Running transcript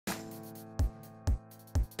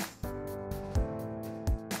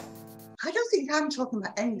I don't think I'm talking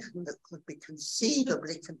about anything that could be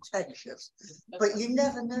conceivably contentious, but you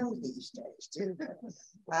never know these days, do you?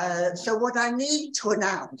 So what I need to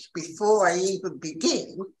announce before I even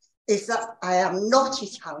begin is that I am not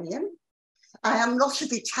Italian. I am not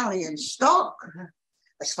of Italian stock,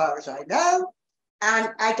 as far as I know,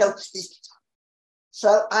 and I don't speak Italian.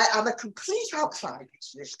 So I am a complete outsider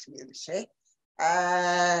to this community.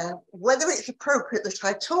 Whether it's appropriate that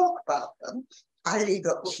I talk about them, I leave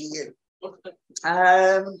up to you.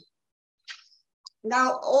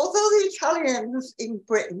 Now, although the Italians in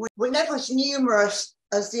Britain were never as numerous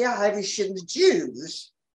as the Irish and the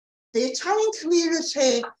Jews, the Italian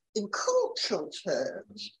community in cultural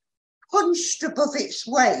terms punched above its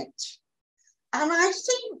weight. And I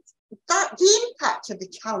think that the impact of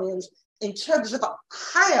Italians in terms of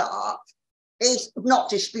high art is not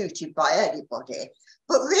disputed by anybody.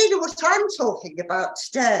 But really what I'm talking about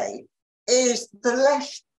today is the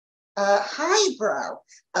less highbrow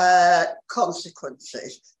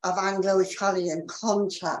consequences of Anglo-Italian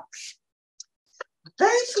contacts.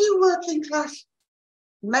 Very few working class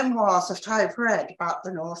memoirs that I've read about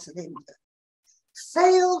the north of England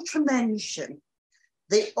fail to mention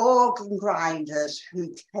the organ grinders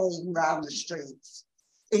who came round the streets.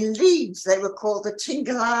 In Leeds, they were called the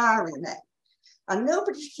Tingalari men, and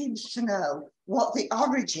nobody seems to know what the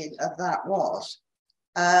origin of that was.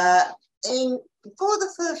 Before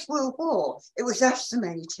the First World War, it was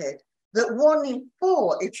estimated that 1 in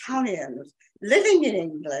 4 Italians living in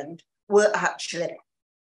England were actually,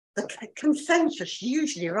 the consensus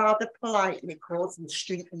usually rather politely calls them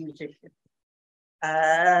street musicians.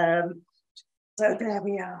 So there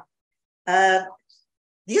we are.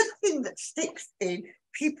 The other thing that sticks in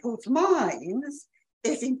people's minds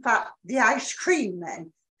is in fact the ice cream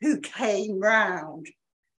men who came round.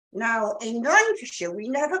 Now in Lancashire, we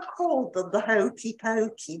never called them the hokey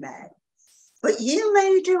pokey men, but you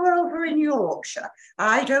may do over in Yorkshire,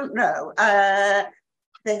 I don't know.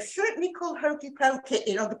 They're certainly called hokey pokey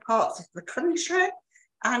in other parts of the country,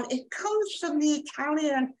 and it comes from the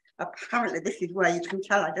Italian, apparently this is where you can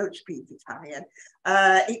tell I don't speak Italian,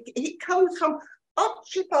 it comes from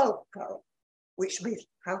oggi poco, which means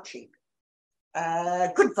how cheap,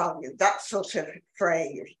 good value, that sort of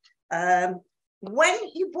phrase. When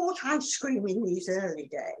you bought ice cream in these early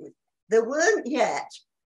days, there weren't yet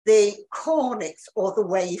the cornets or the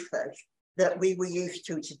wafers that we were used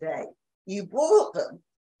to today. You bought them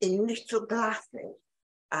in little glasses,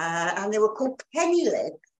 and they were called penny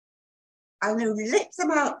lids, and you lit them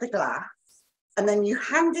out the glass, and then you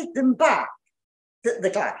handed them back to the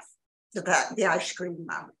glass, to the ice cream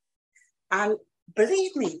man. And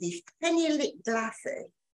believe me, these penny lit glasses,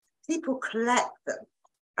 people collect them.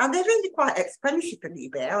 And they're really quite expensive on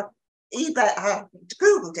eBay. I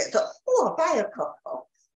Googled it, thought, oh, I'll buy a couple.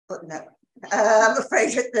 But no, I'm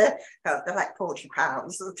afraid that they're like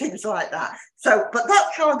 £40 and things like that. So, but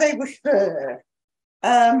that's how they were served.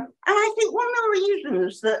 And I think one of the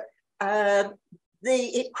reasons that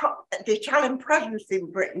the Italian presence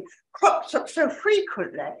in Britain crops up so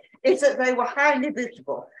frequently is that they were highly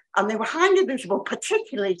visible. And they were highly visible,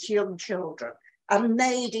 particularly to young children, and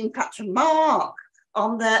made, in fact, a mark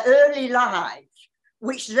on their early lives,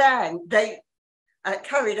 which then they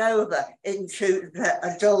carried over into their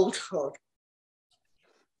adulthood.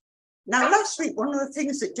 Now, last week, one of the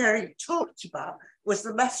things that Derek talked about was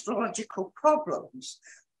the methodological problems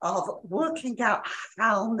of working out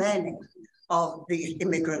how many of these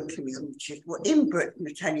immigrant communities were in Britain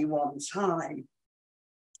at any one time.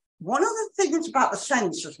 One of the things about the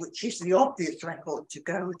census, which is the obvious record to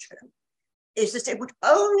go to, is that it would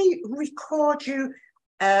only record you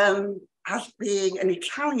as being an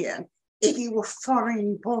Italian if you were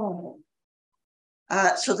foreign born.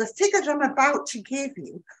 So the figures I'm about to give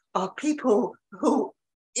you are people who,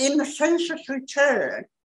 in the census return,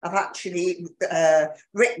 have actually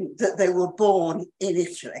written that they were born in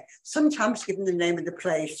Italy, sometimes given the name of the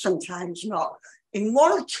place, sometimes not. In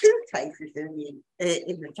 1 or 2 cases in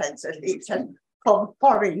the census, it said from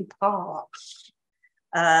foreign parts.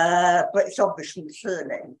 But it's obviously the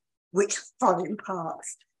surname, which foreign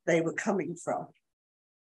parts they were coming from.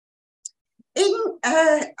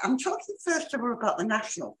 I'm talking first of all about the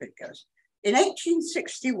national figures. In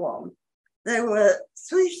 1861, there were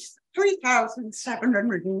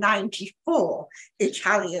 3,794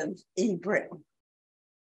 Italians in Britain.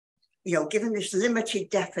 You know, given this limited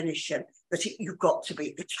definition that you've got to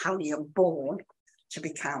be Italian born to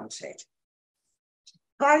be counted.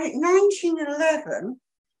 By 1911,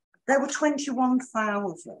 there were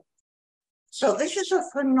 21,000. So this is a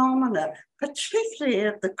phenomenon, particularly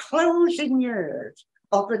of the closing years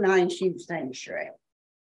of the 19th century.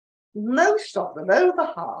 most of them, over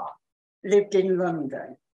half, lived in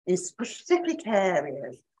London, in specific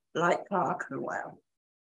areas like Clerkenwell.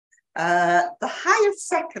 The highest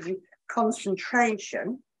second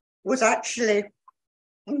concentration was actually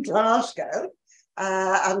in Glasgow.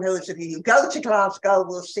 And those of you who go to Glasgow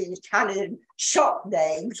will see Italian shop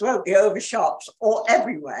names, won't be, over shops or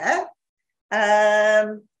everywhere.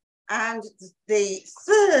 And the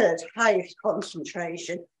third highest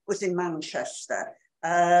concentration was in Manchester.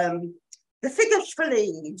 The figures for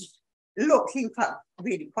Leeds look, in fact,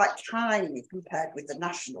 really quite tiny compared with the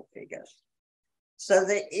national figures. So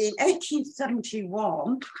that in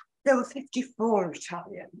 1871, there were 54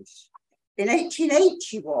 Italians. In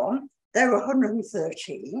 1881, there were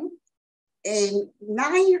 113. In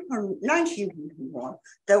 1901,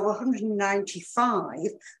 there were 195.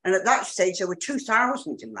 And at that stage, there were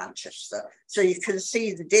 2,000 in Manchester. So you can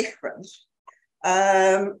see the difference.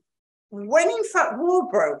 When in fact war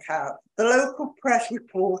broke out, the local press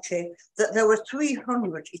reported that there were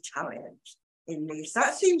 300 Italians in Leeds.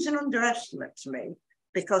 That seems an underestimate to me,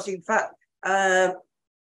 because in fact,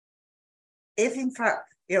 if in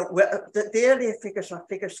fact, you know, the earlier figures are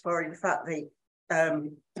figures for in fact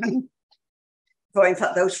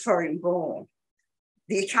those foreign born.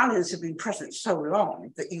 The Italians have been present so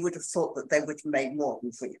long that you would have thought that they would have made more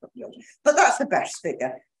than 300. But that's the best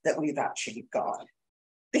figure that we've actually got.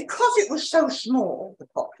 Because it was so small, the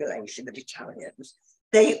population of Italians,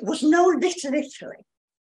 there was no Little Italy,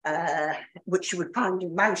 which you would find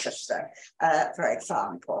in Manchester, for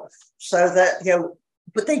example. So that, you know,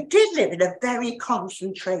 but they did live in a very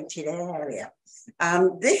concentrated area.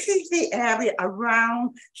 This is the area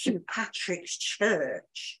around St. Patrick's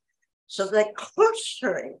Church. So they're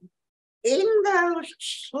clustering in those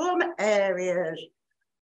slum areas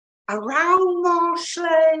around Marsh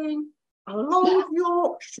Lane, along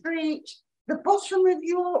York Street, the bottom of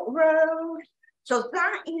York Road. So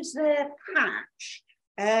that is their patch.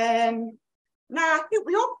 Now, I think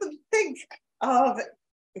we often think of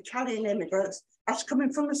Italian immigrants as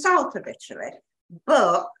coming from the south of Italy,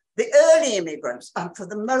 but the early immigrants, and for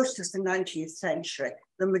the most of the 19th century,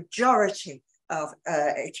 the majority of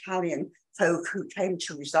Italian folk who came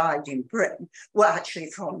to reside in Britain were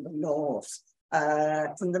actually from the north,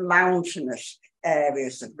 from the mountainous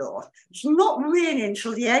areas of north. It's not really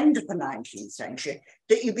until the end of the 19th century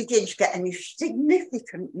that you begin to get any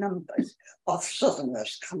significant numbers of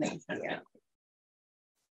southerners coming here.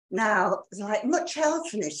 Now, like much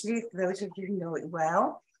else in Italy, for those of you who know it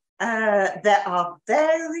well, there are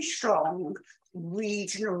very strong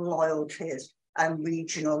regional loyalties and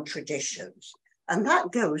regional traditions. And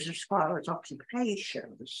that goes as far as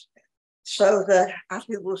occupations. So that, as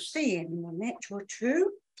we will see in a minute or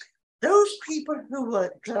two, those people who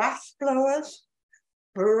were glass blowers,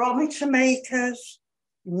 barometer makers,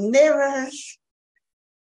 mirrors,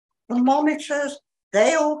 thermometers,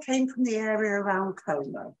 they all came from the area around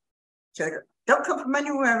Como. So don't come from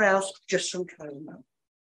anywhere else, just from Como.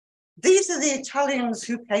 These are the Italians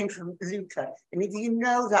who came from Lucca. And if you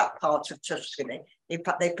know that part of Tuscany, in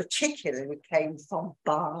fact, they particularly came from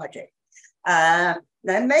Bardi.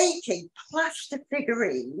 They're making plaster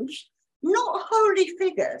figurines, not holy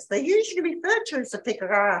figures. They're usually referred to as the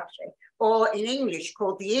figurati, or in English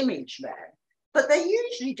called the image man. But they're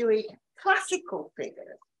usually doing classical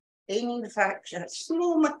figures. In fact,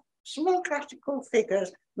 small classical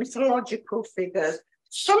figures, mythological figures,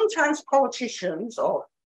 sometimes politicians or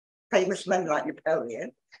famous men like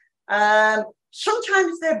Napoleon.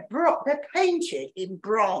 Sometimes they're painted in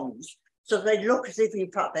bronze, so they look as if, in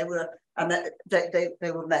fact, they were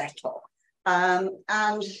metal.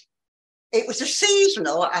 And it was a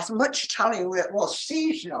seasonal, as much Italian was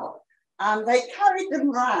seasonal, and they carried them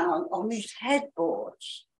round on these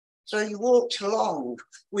headboards. So you walked along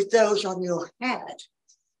with those on your head.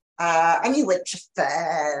 And you went to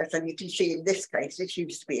fairs, and you can see in this case, this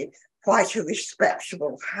used to be quite a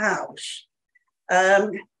respectable house.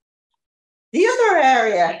 The other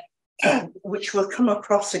area, which we'll come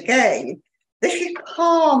across again, this is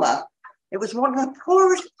Parma. It was one of the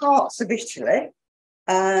poorest parts of Italy.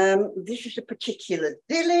 This is a particular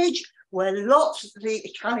village where lots of the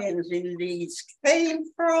Italians in Leeds came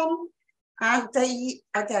from, and they,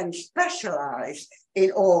 again, specialised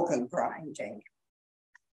in organ grinding.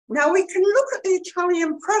 Now, we can look at the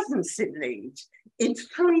Italian presence in Leeds in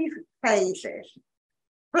three phases.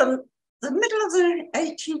 From the middle of the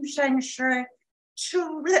 18th century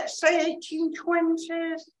to, let's say,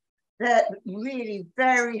 1820s, they're really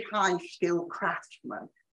very high-skilled craftsmen.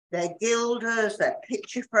 They're gilders, they're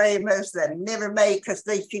picture framers, they're mirror makers.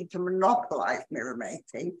 They seem to monopolise mirror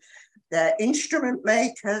making. They're instrument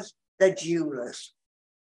makers, they're jewellers.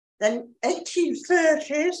 Then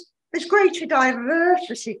 1830s, there's greater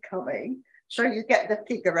diversity coming. So you get the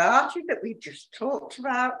figurati that we just talked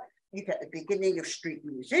about. You get the beginning of street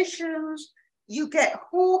musicians. You get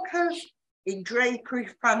hawkers in drapery,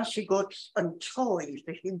 fancy goods and toys.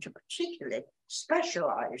 They seem to particularly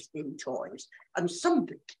specialise in toys. And some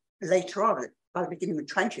later on, by the beginning of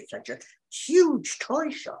the 20th century, huge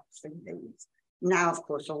toy shops in Leeds. Now, of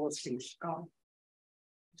course, all these gone.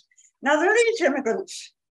 Now, the Leeds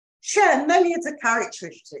immigrants share many of the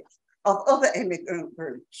characteristics of other immigrant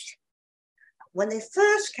groups. When they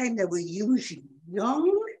first came, they were usually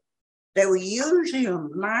young. They were usually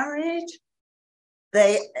unmarried.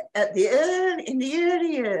 In the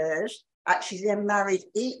early years, actually, they married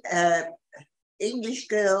English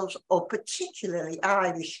girls, or particularly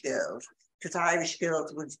Irish girls, because Irish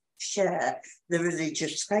girls would share the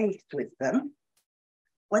religious faith with them.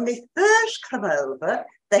 When they first come over,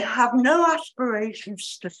 they have no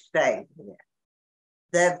aspirations to stay here.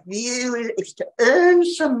 Their view is to earn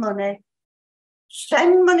some money,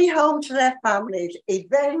 send money home to their families,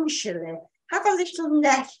 eventually have a little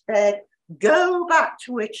nest egg, go back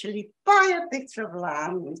to Italy, buy a bit of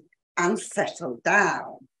land and settle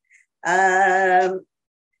down.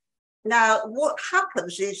 Now, what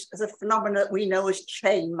happens is the phenomenon we know as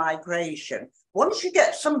chain migration. Once you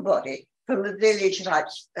get somebody from a village like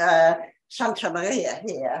Santa Maria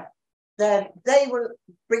here, then they will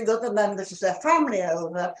bring other members of their family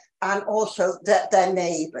over and also their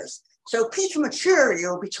neighbours. So Peter Maturi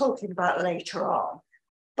will be talking about later on.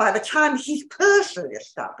 By the time he's personally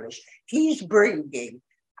established, he's bringing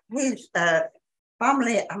his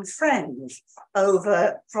family and friends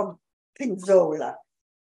over from Pinzola.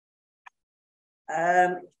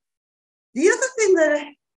 The other thing that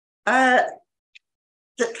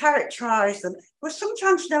characterised them was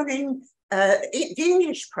sometimes known in the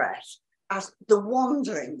English press as the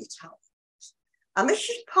wandering Italians. And this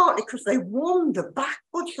is partly because they wander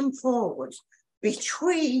backwards and forwards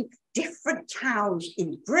between different towns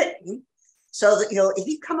in Britain, so that, you know, if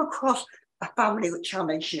you come across a family, which I'll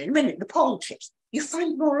mention in a minute, the politics, you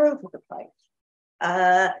find them all over the place.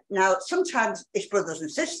 Now, sometimes it's brothers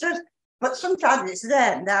and sisters, but sometimes it's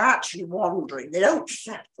them. They're actually wandering. They don't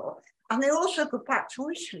settle. And they also go back to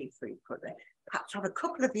Italy frequently, perhaps have a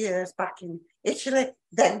couple of years back in Italy,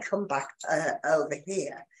 then come back over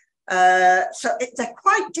here. So they're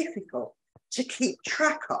quite difficult to keep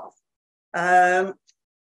track of.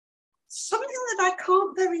 Something that I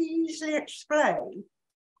can't very easily explain,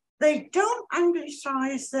 they don't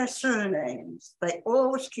anglicise their surnames. They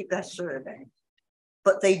always keep their surnames,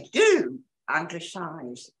 but they do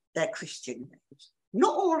anglicise their Christian names.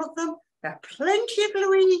 Not all of them. There are plenty of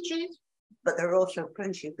Luigis, but there are also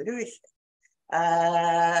plenty of Louis.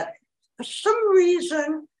 For some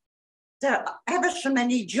reason, there are ever so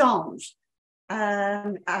many Johns,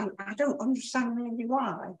 and I don't understand really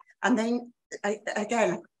why. And then,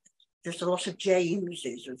 again, there's a lot of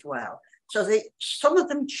Jameses as well. So some of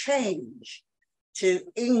them change to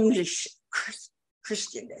English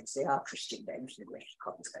Christian names. They are Christian names in this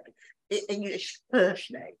context. English first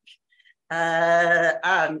names.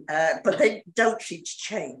 But they don't seem to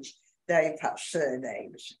change their, in fact,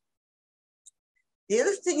 surnames. The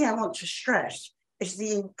other thing I want to stress is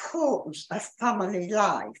the importance of family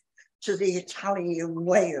life to the Italian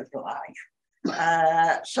way of life.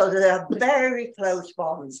 So there are very close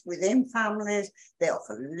bonds within families. They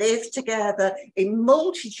often live together in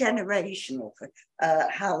multi-generational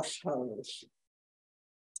households.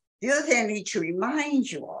 The other thing I need to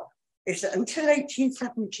remind you of is that until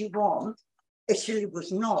 1871, Italy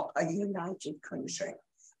was not a united country.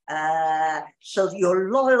 So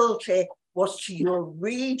your loyalty was to your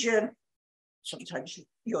region, sometimes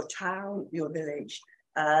your town, your village,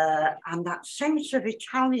 and that sense of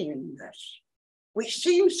Italianness, which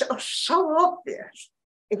seems to us so obvious.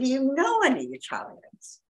 If you know any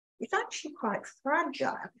Italians, it's actually quite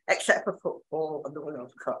fragile, except for football and the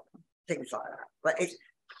World Cup, things like that. But it's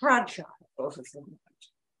fragile, other than that.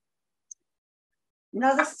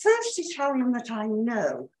 Now, the first Italian that I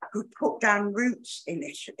know who put down roots in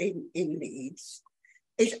Leeds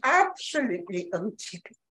is absolutely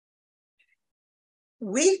untypical.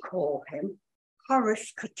 We call him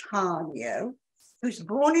Horace Cattaneo, who was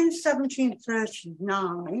born in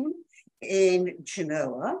 1739 in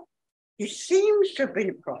Genoa. He seems to have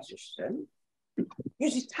been a Protestant.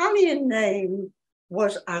 His Italian name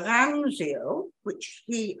was Aranzio, which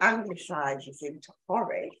he anglicizes into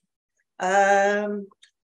Horace.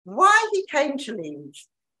 Why he came to Leeds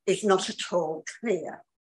is not at all clear.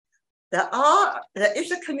 There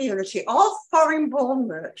is a community of foreign-born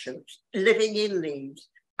merchants living in Leeds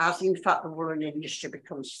as in fact the woolen industry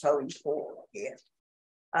becomes so important here.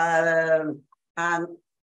 And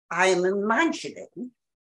I am imagining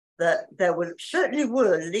that there certainly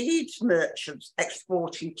were Leeds merchants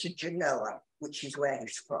exporting to Genoa, which is where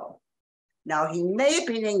he's from. Now, he may have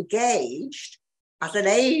been engaged as an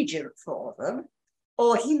agent for them,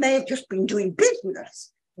 or he may have just been doing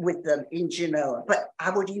business with them in Genoa. But I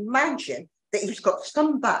would imagine that he's got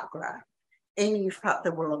some background in fact,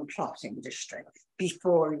 the woolen cloth industry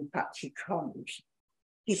before, in fact, he comes.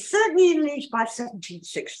 He's certainly in Leeds by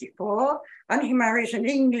 1764, and he marries an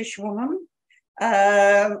English woman.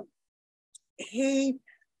 He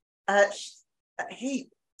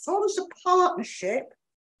forms a partnership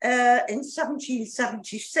in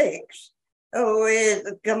 1776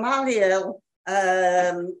 with Gamaliel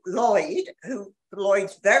Lloyd, who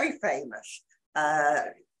Lloyd's very famous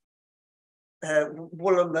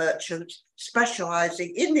woolen merchants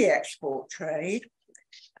specialising in the export trade.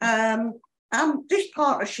 And this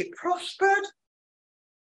partnership prospered.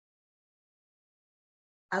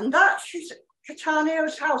 And that's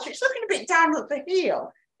Catanio's house. It's looking a bit down at the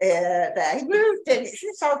hill there. He moved in, it's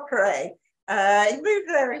in South Korea. He moved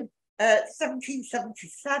there in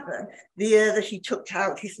 1777, the year that he took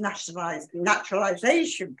out his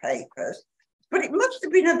naturalisation papers. But it must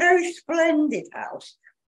have been a very splendid house.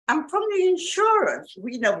 And from the insurance,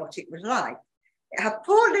 we know what it was like. It had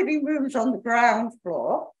 4 living rooms on the ground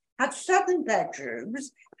floor, had 7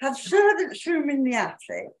 bedrooms, had servants' room in the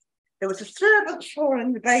attic. There was a servants' hall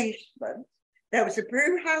in the basement. There was a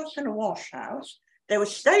brew house and a wash house. There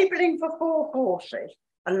was stabling for 4 horses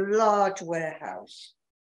and a large warehouse.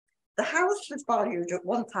 The house was valued at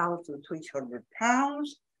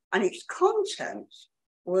 £1,300 and its contents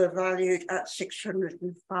were valued at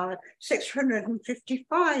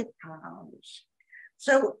 £655.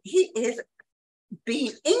 So he is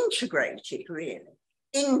being integrated really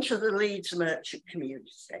into the Leeds merchant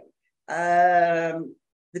community. The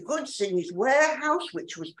goods in his warehouse,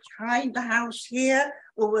 which was behind the house here,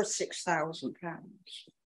 were worth £6,000.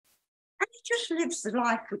 And he just lives the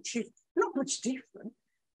life which is not much different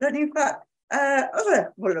than, in fact,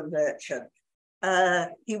 other woolen merchants.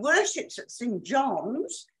 He worships at St.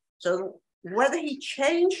 John's, so whether he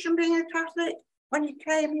changed from being a Catholic when he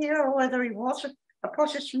came here or whether he was a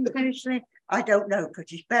Protestant initially, I don't know, because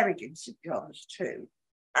he's buried in St. John's too.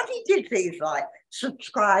 And he did things like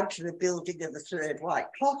subscribe to the building of the 3rd White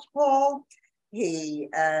Cloth Wall. He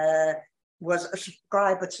was a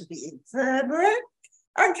subscriber to the infirmary.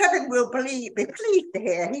 And Kevin will be pleased to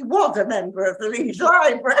hear he was a member of the Leeds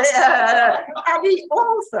Library. And he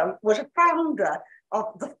also was a founder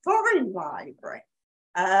of the Foreign Library,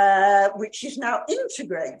 which is now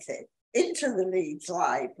integrated into the Leeds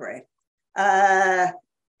Library. In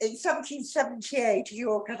 1778, he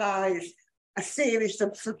organised a series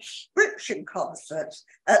of subscription concerts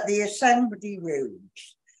at the Assembly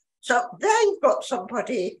Rooms. So there you've got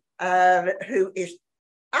somebody who is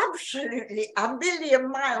absolutely a million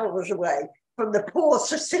miles away from the poor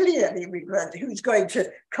Sicilian immigrant who's going to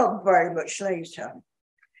come very much later.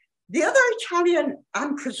 The other Italian,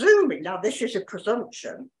 I'm presuming, now this is a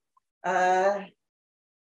presumption,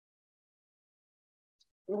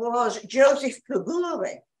 was Joseph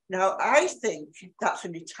Figuri. Now, I think that's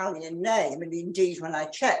an Italian name, and indeed, when I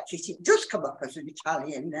checked it, it does come up as an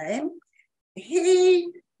Italian name. He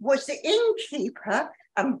was the innkeeper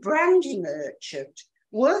and brandy merchant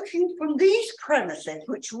working from these premises,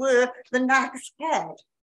 which were the Nag's Head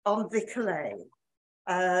on Vicar Lane.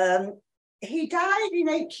 He died in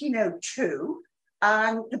 1802,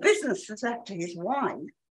 and the business was left to his wife,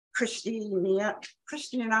 Christina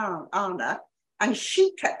Anna, and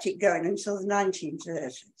she kept it going until the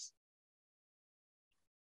 1930s.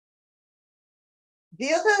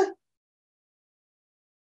 The other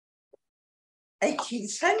 18th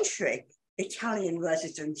century Italian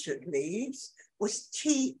resident at Leeds was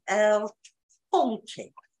T.L.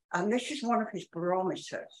 Ponti, and this is one of his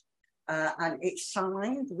barometers, and it's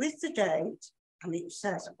signed with the date, and it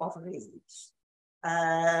says of Leeds.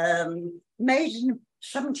 Made in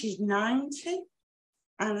 1790,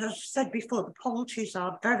 and as I said before, the Pontis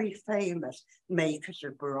are very famous makers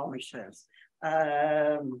of barometers.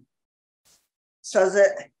 So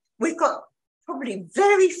that we've got probably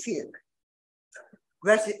very few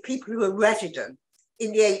people who are resident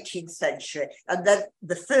in the 18th century, and then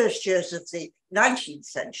the first years of the 19th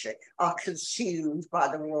century are consumed by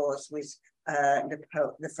the wars with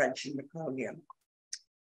the French and Napoleon.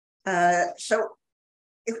 So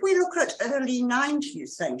if we look at early 19th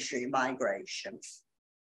century migrations,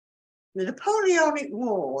 the Napoleonic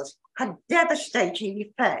Wars had devastating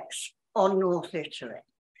effects on North Italy.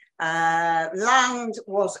 Land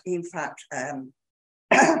was, in fact,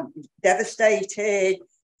 devastated.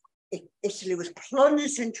 Italy was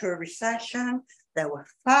plunged into a recession. There were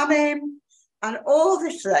famine, and all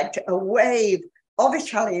this led to a wave of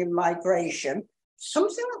Italian migration,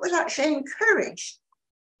 something that was actually encouraged.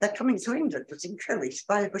 Their coming to England was encouraged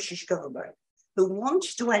by the British government, who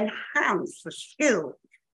wanted to enhance the skills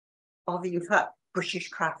of, in fact, British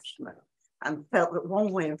craftsmen, and felt that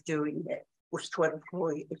one way of doing it was to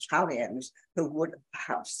employ Italians who would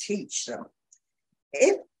perhaps teach them.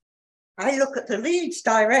 If I look at the Leeds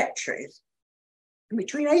directories,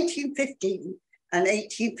 between 1815 and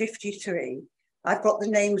 1853, I've got the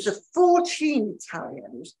names of 14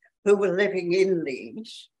 Italians who were living in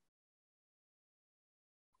Leeds.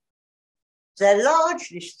 They're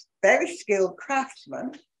largely very skilled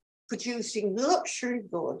craftsmen producing luxury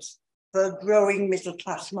goods for a growing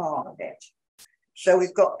middle-class market. So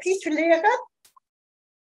we've got Peter Lehrer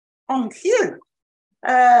on cue.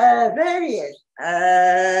 There he is.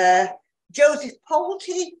 Joseph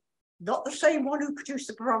Polty, not the same one who produced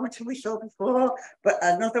the barometer we saw before, but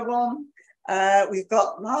another one. We've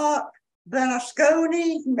got Mark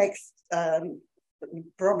Bernasconi, who makes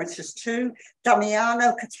barometers too.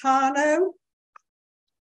 Damiano Catano.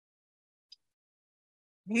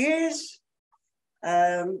 Here's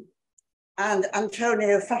and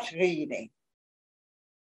Antonio Fattorini.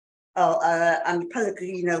 Oh, and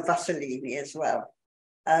Pellegrino Vassolini as well.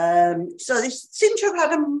 So they seem to have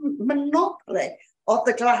had a monopoly of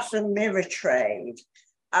the glass and mirror trade,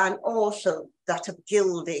 and also that of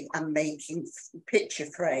gilding and making picture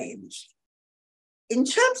frames. In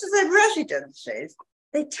terms of their residences,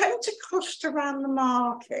 they tend to cluster around the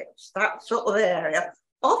markets, that sort of area,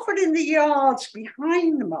 often in the yards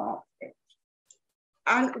behind the market.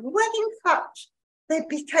 And when in fact they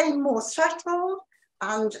became more settled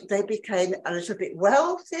and they became a little bit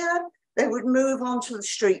wealthier, they would move on to the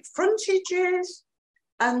street frontages.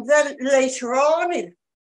 And then later on, if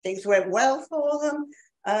things went well for them,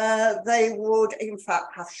 they would in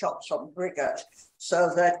fact have shops on Briggate.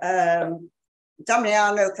 So that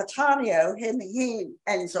Damiano Cattaneo, he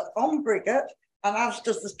ends up on Briggate, and as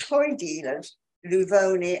does the toy dealers,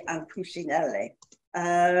 Luvoni and Cucinelli.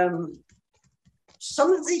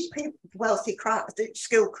 Some of these people, wealthy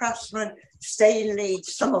skilled craftsmen, stay in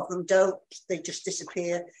Leeds. Some of them don't, they just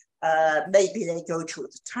disappear. Maybe they go to other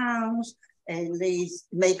towns in Leeds.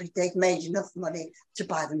 Maybe they've made enough money to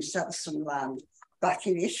buy themselves some land back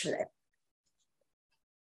in Italy.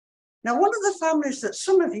 Now, one of the families that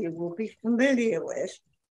some of you will be familiar with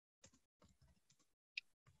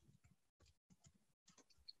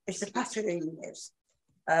is the Pattolinis.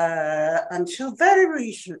 Until very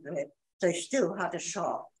recently, they still had a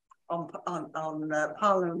shop on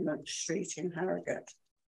Parliament Street in Harrogate.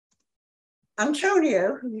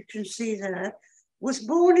 Antonio, who you can see there, was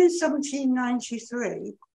born in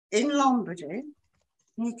 1793 in Lombardy.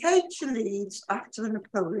 He came to Leeds after the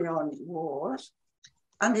Napoleonic Wars,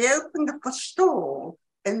 and he opened up a stall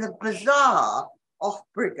in the bazaar off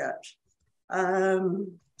Briggate.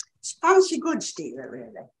 It's a fancy goods dealer,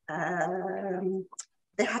 really.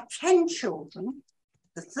 They had 10 children.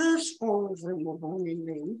 The first 4 of them were born in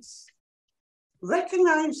Leeds.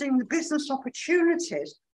 Recognising the business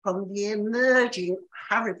opportunities from the emerging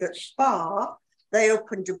Harrogate Spa, they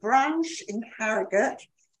opened a branch in Harrogate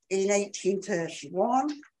in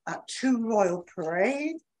 1831 at 2 Royal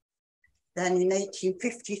Parade. Then in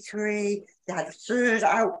 1853, they had a 3rd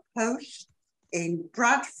outpost in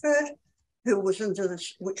Bradford, which was under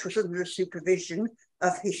the supervision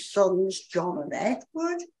of his sons, John and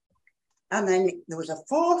Edward. And then there was a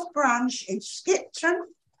 4th branch in Skipton.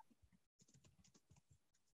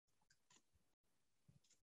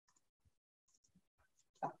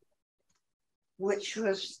 Which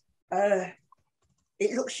was,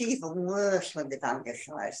 it looks even worse when they've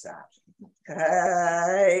anglicised that.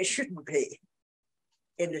 It shouldn't be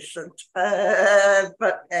Innocent.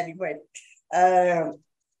 But anyway, now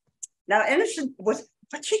Innocent was a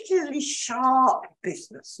particularly sharp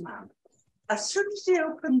businessman. As soon as he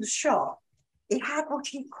opened the shop, he had what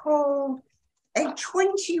he called a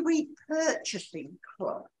 20-week purchasing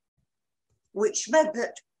club, which meant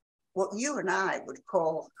that what you and I would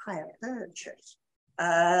call hire purchase.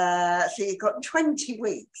 So you got 20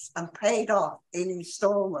 weeks and paid off in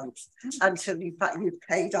instalments until in fact you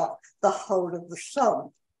paid off the whole of the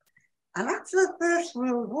sum. And after the First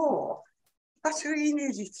World War,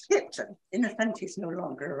 Fattorini's Skipton, Innocent is no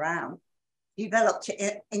longer around, developed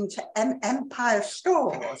it into empire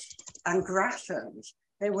stores and Grassons.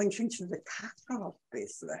 They went into the catalogue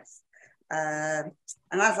business. And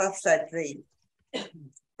as I've said,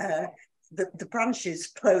 the branches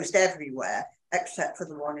closed everywhere except for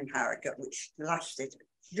the one in Harrogate, which lasted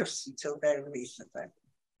just until very recently.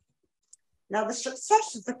 Now, the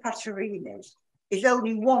success of the Patarinis is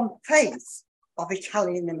only one phase of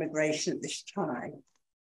Italian immigration at this time.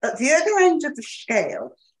 At the other end of the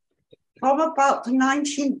scale, from about the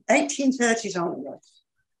 1830s onwards,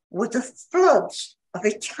 were the floods of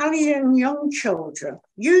Italian young children,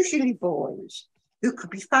 usually boys, who could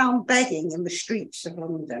be found begging in the streets of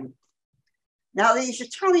London. Now, these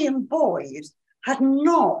Italian boys had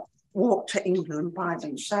not walked to England by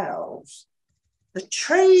themselves. The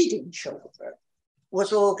trading children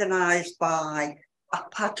was organised by a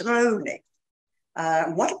padrone.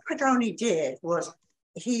 What a padrone did was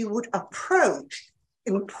he would approach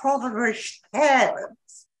impoverished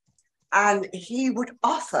parents and he would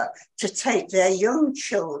offer to take their young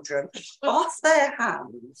children off their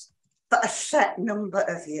hands for a set number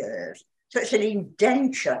of years. So it's an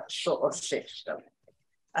indenture sort of system.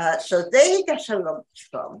 So they get a lump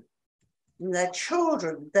sum, and their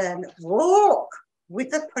children then walk with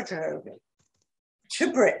the padrone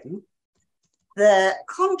to Britain. Their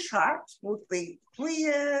contract would be 3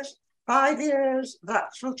 years, 5 years,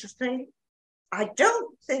 that sort of thing. I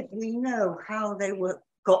don't think we know how they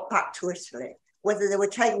got back to Italy, whether they were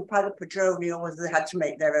taken by the padrone or whether they had to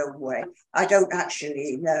make their own way. I don't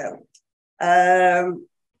actually know. And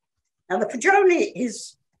the padrone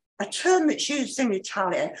is a term that's used in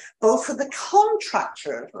Italian, both for the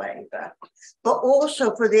contractor of labour, but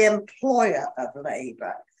also for the employer of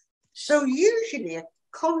labour. So usually a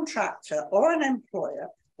contractor or an employer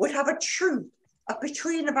would have a troop of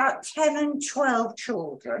between about 10 and 12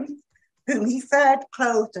 children whom he fed,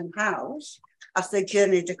 clothed and housed as they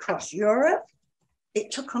journeyed across Europe.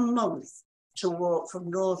 It took a month to walk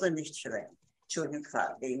from northern Italy to, in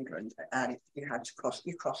fact, England, and you had to cross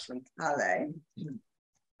from Calais.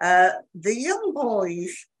 The young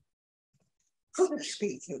boys couldn't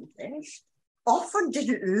speak English, often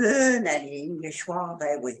didn't learn any English while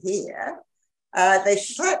they were here. They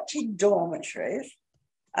slept in dormitories,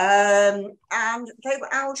 and they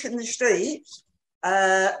were out in the streets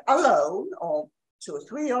alone, or 2 or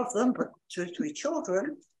 3 of them, but 2 or 3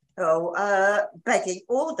 children, begging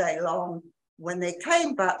all day long. When they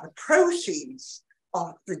came back, the proceeds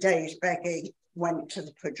of the day's begging went to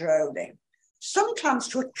the padrone. Sometimes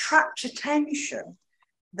to attract attention,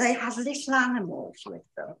 they had little animals with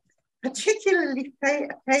them. Particularly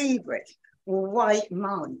favourite were white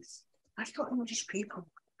mice. I thought English people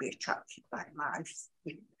would be attracted by mice,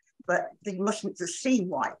 but they mustn't have seen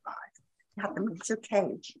white mice. They had them in little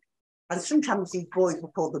cage. And sometimes these boys were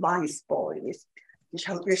called the mice boys, which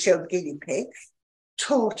showed guinea pigs,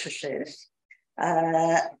 tortoises,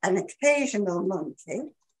 an occasional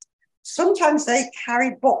monkey. Sometimes they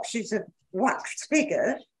carried boxes of wax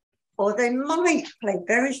figures, or they might play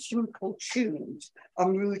very simple tunes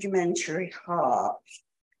on rudimentary harps.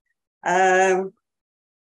 Now,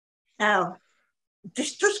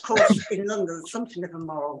 this does cause in London something of a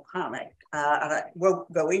moral panic, and I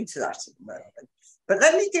won't go into that at the moment. But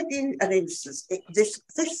let me give you an instance.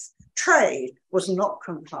 This trade was not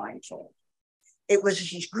confined to it. It was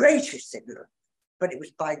his greatest in London, but it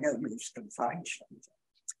was by no means confined to London.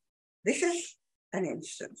 This is an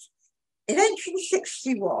instance. In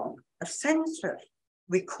 1861, a census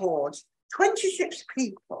records 26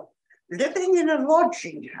 people living in a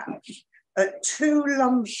lodging house at 2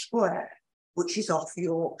 Lum Square, which is off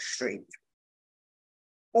York Street.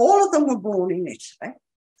 All of them were born in Italy.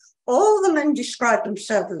 All the men described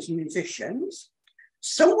themselves as musicians.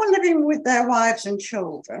 Some were living with their wives and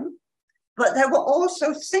children, but there were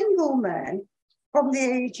also single men from the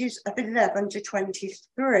ages of 11 to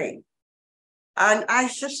 23. And I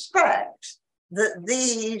suspect that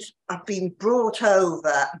these have been brought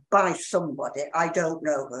over by somebody, I don't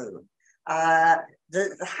know who.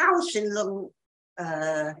 The house in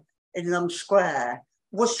Lum Square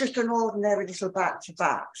was just an ordinary little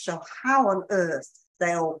back-to-back. So how on earth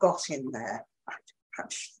they all got in there, I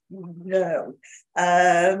don't know.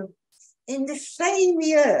 In the same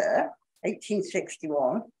year,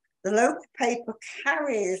 1861, the local paper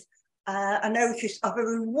carries a notice of a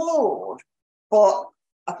reward of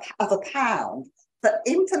 £1 for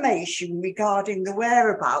information regarding the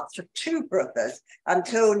whereabouts of 2 brothers,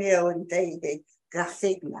 Antonio and David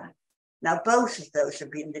Gassigna. Now, both of those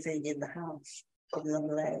have been living in the house in Lum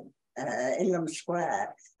Lane, in Lum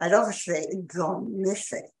Square, and obviously gone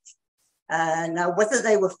missing. Now, whether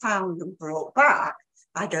they were found and brought back,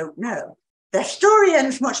 I don't know. Their story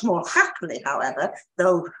ends much more happily, however,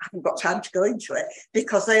 though I haven't got time to go into it,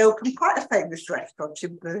 because they opened quite a famous restaurant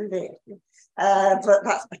in Berlin. But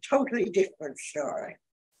that's a totally different story.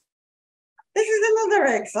 This is another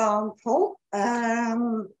example.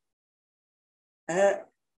 The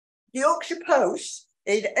Yorkshire Post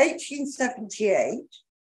in 1878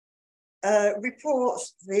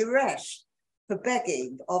 reports the arrest for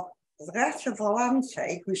begging of Retta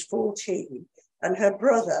Volante, who's 14, and her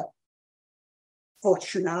brother,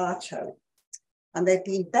 Fortunato. And they've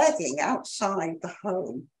been begging outside the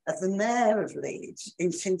home of the mayor of Leeds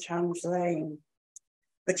in St Anne's Lane.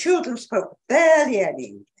 The children spoke barely any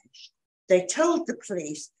English. They told the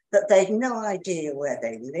police that they'd no idea where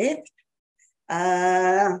they lived.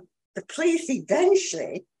 The police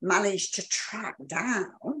eventually managed to track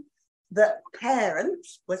down the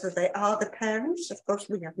parents, whether they are the parents, of course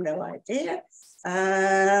we have no idea.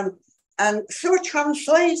 And through a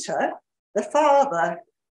translator, the father,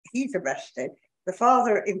 he's arrested, the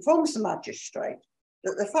father informs the magistrate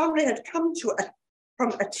that the family had come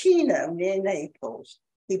from Atino near Naples.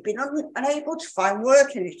 He'd been unable to find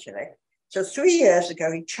work in Italy. So 3 years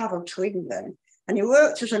ago, he travelled to England and he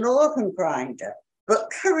worked as an organ grinder, but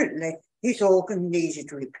currently his organ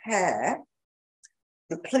needed repair.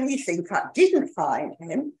 The police, in fact, didn't find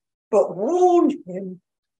him, but warned him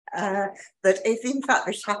that if, in fact,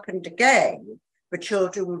 this happened again, the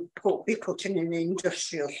children would be put in an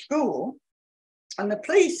industrial school. And the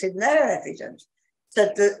police, in their evidence,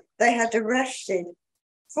 said that they had arrested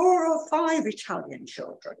 4 or 5 Italian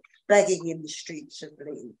children begging in the streets of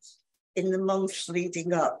Leeds in the months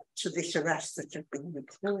leading up to this arrest that had been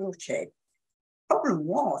reported. Problem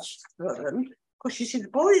was for them, because you see,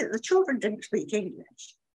 the children didn't speak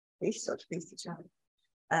English. They still speak Italian.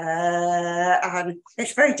 And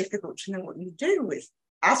it's very difficult to know what you do with,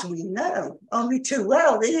 as we know, only too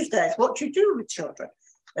well these days, what do you do with children?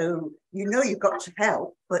 You know you've got to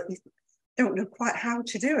help, but you don't know quite how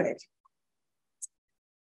to do it.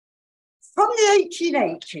 From the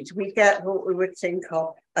 1880s, we get what we would think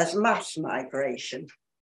of as mass migration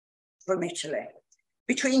from Italy.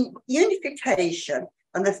 Between unification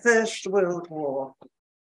and the First World War,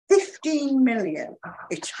 15 million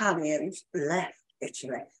Italians left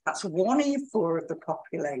Italy. That's 1 in 4 of the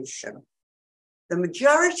population. The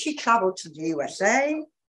majority travelled to the USA,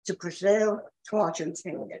 to Brazil, to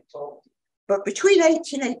Argentina. But between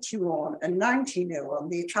 1881 and 1901,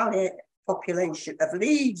 the Italian population of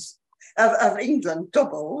Leeds, of England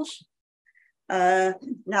doubles.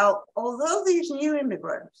 Now, although these new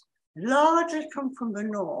immigrants largely come from the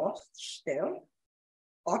north still,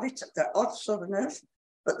 they're odd southerners,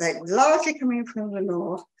 but they're largely coming from the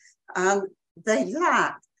north, and they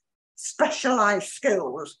lack specialised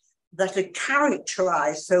skills that had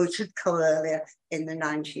characterised those who'd come earlier in the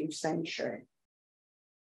 19th century.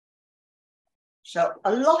 So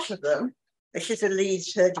a lot of them, this is a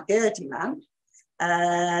Leeds hurdy-gurdy man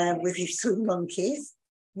with his 2 monkeys.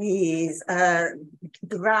 He's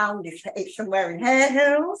ground is somewhere in Hare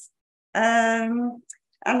Hills. And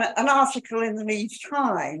an article in the Leeds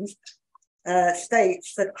Times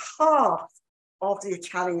states that half of the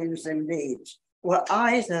Italians in Leeds were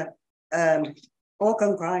either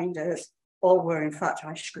organ grinders or were in fact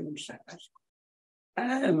ice cream sellers.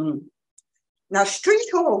 Now,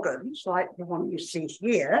 street organs, like the one you see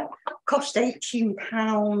here, cost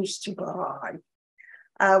 £18 to buy,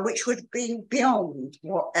 which would be beyond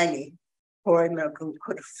what any poor immigrant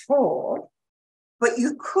could afford, but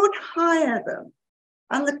you could hire them.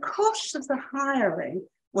 And the cost of the hiring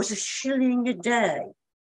was £1 a day.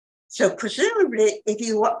 So presumably, if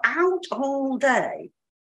you were out all day,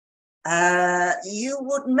 you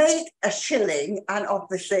would make £1 and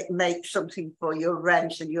obviously make something for your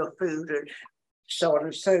rent and your food and so on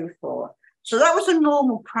and so forth. So that was a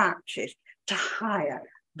normal practice to hire.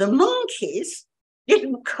 The monkeys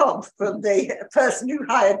didn't come from the person who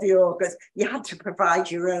hired the organs. You had to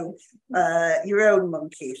provide your own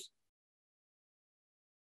monkeys.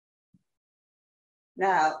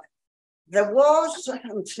 Now, there was,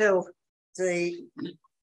 until the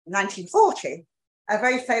 1940s, a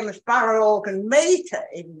very famous barrel organ maker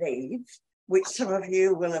in Leeds, which some of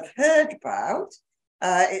you will have heard about.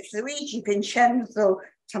 It's Luigi Vincenzo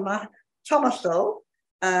Tommaso,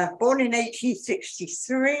 born in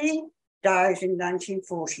 1863, dies in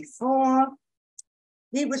 1944.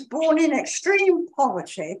 He was born in extreme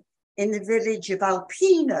poverty in the village of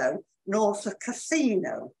Alpino, north of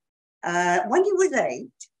Cassino. When he was 8,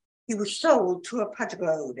 he was sold to a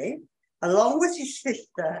padrone, along with his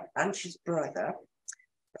sister and his brother,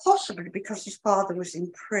 possibly because his father was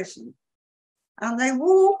in prison. And they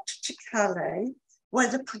walked to Calais, where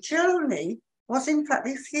the prigione was in fact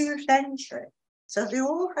refused entry. So they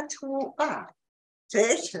all had to walk back to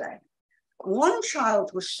Italy. One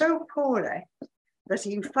child was so poorly that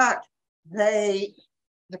in fact they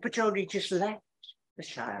the patrolman just left the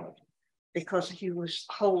child because he was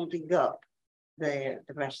holding up the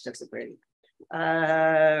rest of the group.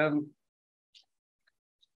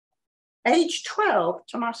 Age 12,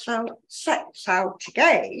 Tommaso sets out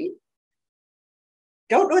again.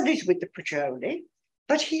 Don't know this with the patrolman,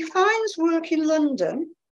 but he finds work in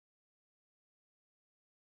London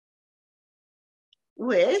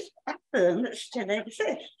with a firm that still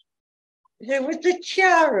exists. There was the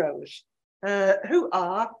Chiaros, who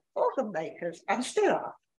are organ makers and still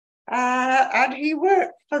are. And he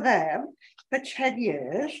worked for them for 10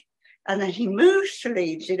 years. And then he moves to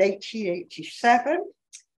Leeds in 1887.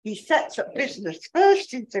 He sets up business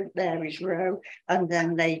first in St Mary's Row and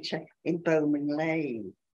then later in Bowman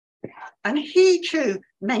Lane. And he too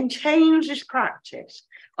maintains his practice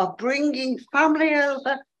of bringing family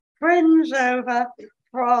over, friends over,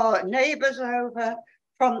 neighbours over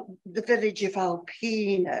from the village of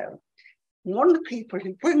Alpino. One of the people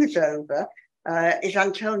who brings over is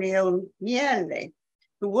Antonio Miele,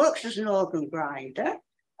 who works as an organ grinder,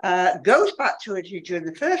 goes back to Italy during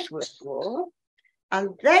the First World War,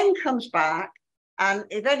 and then comes back. And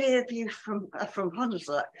if any of you from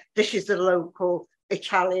Hunslet, this is the local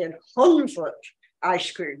Italian Hunslet ice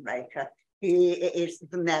cream maker. He is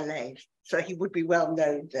the Mele, so he would be well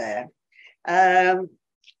known there.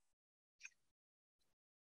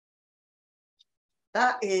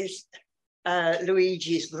 That is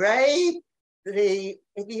Luigi's grave. If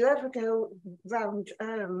you ever go round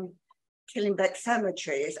Killingbeck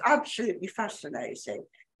Cemetery, it's absolutely fascinating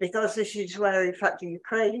because this is where, in fact, the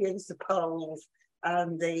Ukrainians, the Poles,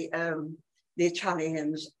 and the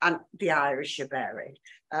Italians and the Irish are buried.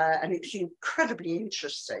 And it's incredibly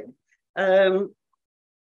interesting. So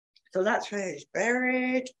that's where he's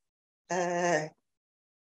buried. Now,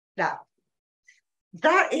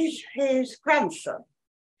 that is his grandson,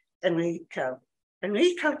 Enrico.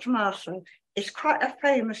 Enrico Tommaso is quite a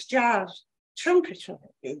famous jazz trumpeter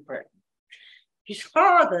in Britain. His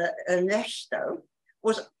father, Ernesto,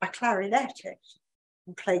 was a clarinetist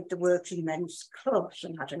and played the working men's clubs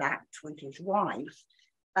and had an act with his wife.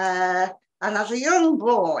 And as a young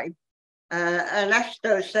boy,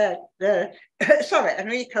 Enrico said to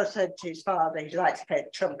his father he'd like to play the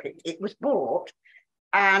trumpet. It was bought,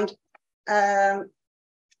 and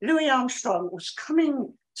Louis Armstrong was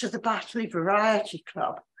coming to the Batley Variety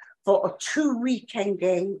Club for a 2-week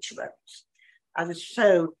engagement. And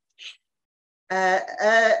so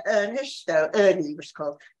Ernie was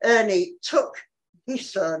called. Ernie took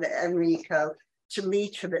his son Enrico to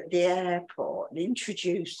meet him at the airport and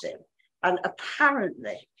introduce him. And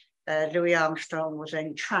apparently Louis Armstrong was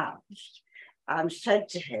entranced and said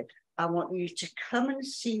to him, I want you to come and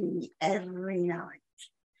see me every night.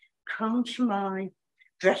 Come to my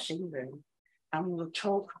dressing room and we'll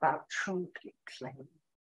talk about trumpet playing.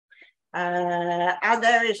 And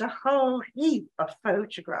there is a whole heap of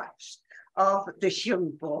photographs of this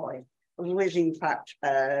young boy who was in fact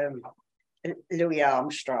Louis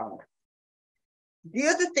Armstrong. The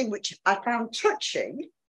other thing which I found touching,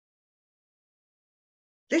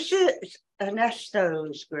 this is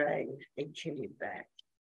Ernesto's grave in Killingbeck,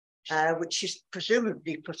 which is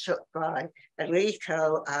presumably put up by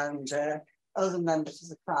Enrico and other members of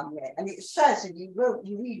the family. And it says, and you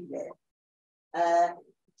read it,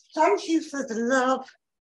 thank you for the love,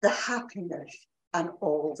 the happiness, and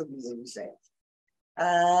all the music.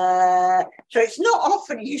 So it's not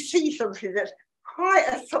often you see something that's quite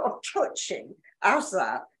as sort of touching as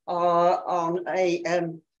that on a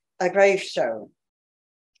gravestone.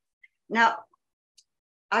 Now,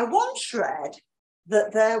 I once read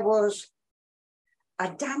that there was a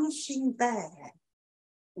dancing bear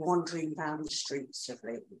wandering down the streets of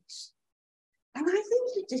Leeds. And I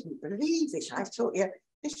really didn't believe it. I thought, yeah,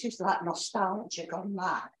 this is like nostalgia gone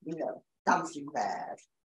mad, you know, dancing bears.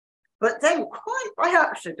 But then quite by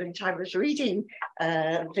accident, I was reading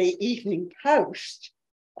the Evening Post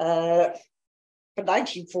for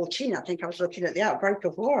 1914. I think I was looking at the outbreak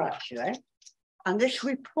of war, actually. And this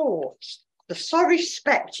reports the sorry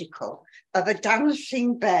spectacle of a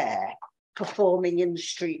dancing bear performing in the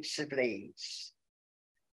streets of Leeds.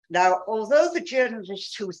 Now, although the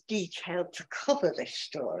journalist who was detailed to cover this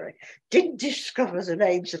story didn't discover the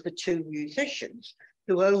names of the 2 musicians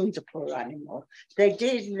who owned the poor animal, they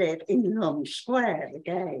did live in Lum Square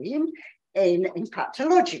again, in fact, a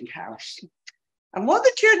lodging house. And what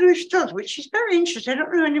the journalist does, which is very interesting, I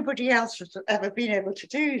don't know anybody else has ever been able to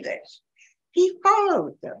do this, he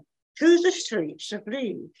followed them through the streets of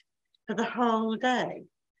Leeds for the whole day.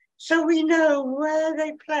 So we know where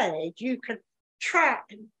they played. You can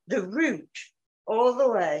track the route all the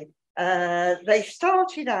way. They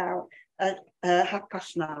started out at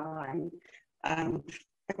 9:30, and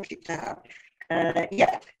I put it down. I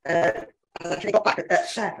actually got back at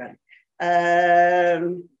 7.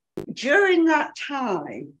 During that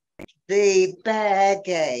time, the Bear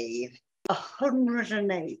gave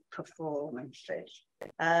 108 performances.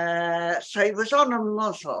 So he was on a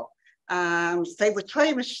muzzle, and they would throw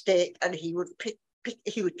him a stick, and he would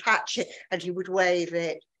he would catch it, and he would wave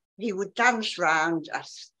it. He would dance round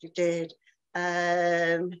as he did.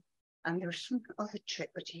 And there was some other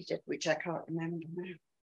trick that he did, which I can't remember now.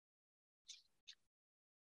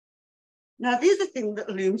 Now, the other thing that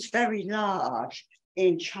looms very large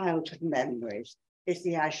in childhood memories is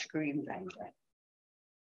the ice cream vendor.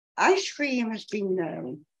 Ice cream has been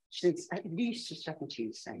known since at least the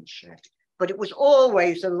 17th century, but it was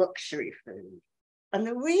always a luxury food. And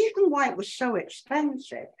the reason why it was so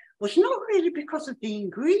expensive was not really because of the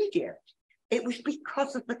ingredients, it was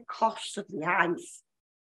because of the cost of the ice.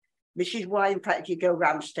 This is why, in fact, if you go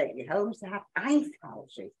around stately homes, they have ice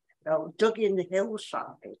houses, dug in the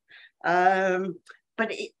hillside.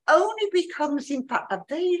 But it only becomes, in fact,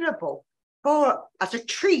 available as a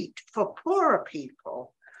treat for poorer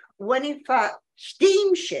people when, in fact,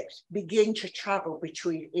 steamships begin to travel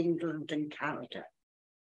between England and Canada,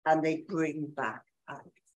 and they bring back ice.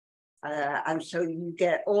 And so you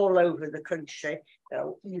get all over the country,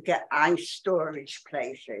 you get ice storage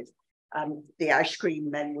places, and the ice cream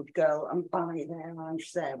men would go and buy their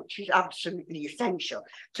ice there, which is absolutely essential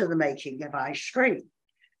to the making of ice cream.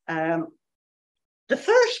 The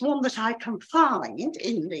first one that I can find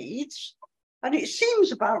in Leeds, and it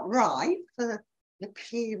seems about right for the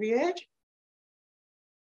period,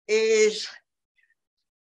 is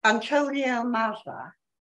Antonio Mazza.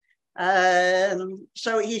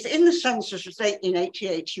 So he's in the census in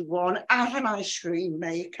 1881 as an ice cream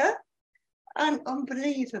maker, and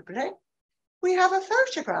unbelievably, we have a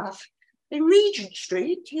photograph in Regent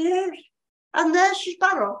Street here, and there's his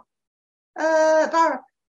barrel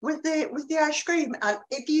with the ice cream. And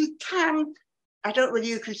if you can, I don't know whether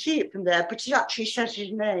you can see it from there, but it actually says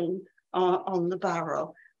his name on the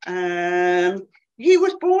barrel. He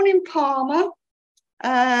was born in Parma,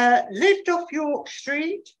 lived off York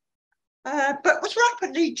Street, but was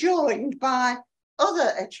rapidly joined by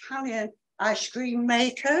other Italian ice cream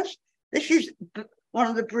makers. This is one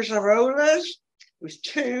of the Brizzarolas. There was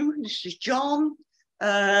 2. This is John,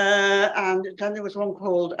 and then there was one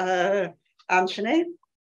called Anthony,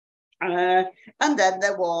 and then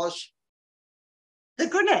there was the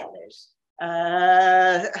Granellis.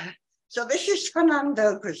 So this is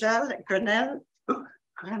Fernando Granelli,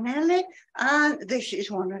 and this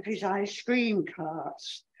is one of his ice cream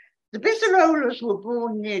carts. The Bizzarolas were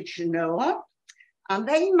born near Genoa, and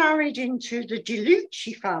they married into the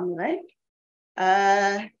Delucci family.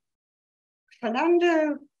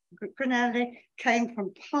 Fernando Granelli came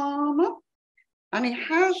from Parma, and he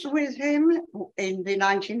has with him in the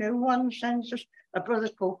 1901 census a brother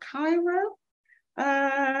called Cairo,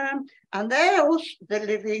 and they're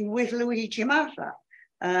living with Luigi Mazza.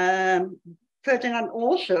 Ferdinand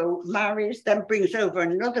also marries, then brings over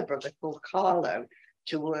another brother called Carlo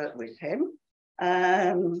to work with him.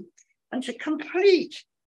 And to complete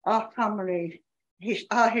our family,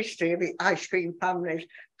 our history of the ice cream families,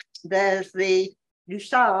 there's the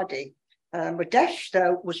Lusardi.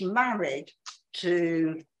 Modesto was married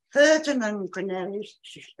to Ferdinand Granelli's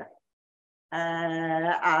sister.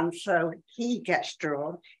 And so he gets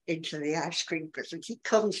drawn into the ice cream business. He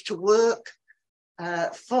comes to work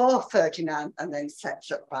for Ferdinand and then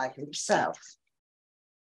sets up by himself.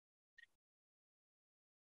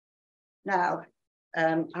 Now,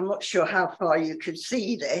 I'm not sure how far you can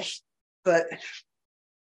see this, but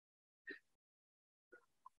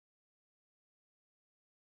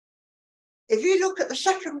if you look at the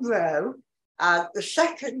second row, the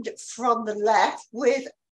second from the left with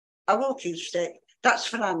a walking stick, that's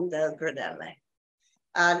Fernando Granelli.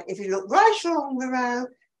 And if you look right along the row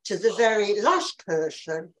to the very last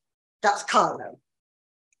person, that's Carlo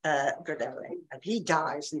Granelli, and he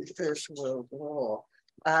dies in the First World War.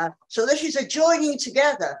 So this is a joining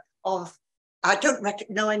together of, I don't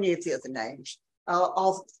know any of the other names,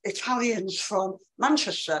 of Italians from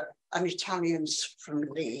Manchester and Italians from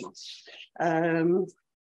Leeds.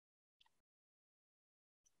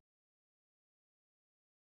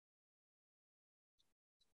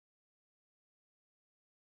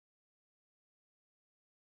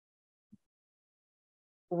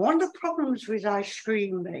 One of the problems with ice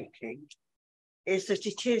cream making is that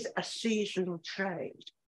it is a seasonal trade.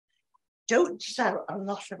 Don't sell a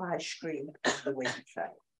lot of ice cream in the winter.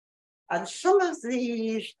 And some of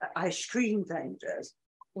these ice cream vendors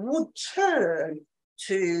would turn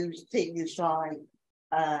to things like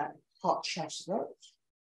hot chestnuts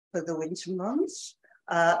for the winter months.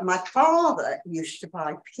 My father used to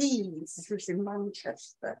buy peas, this was in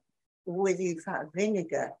Manchester, with in fact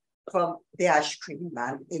vinegar from the ice cream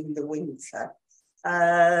man in the winter.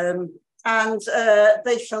 And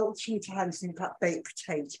they sold sometimes in fact baked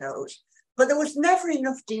potatoes, but there was never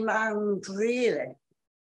enough demand really,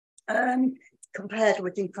 compared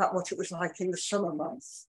with in fact what it was like in the summer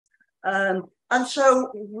months. And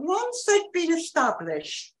so once they'd been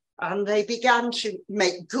established and they began to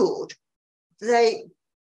make good, they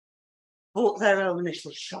bought their own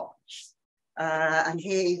little shops. And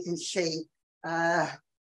here you can see,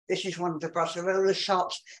 this is one of the Brazzarola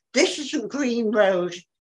shops. This isn't Green Road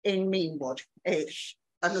in Meanwood, it's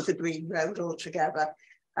another Green Road altogether.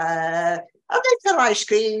 And they sell ice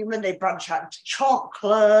cream and they branch out to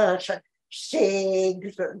chocolate and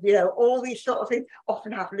cigs, you know, all these sort of things.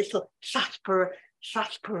 Often have little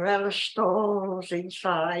sarsaparilla stalls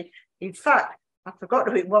inside. In fact, I forgot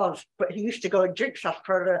who it was, but he used to go and drink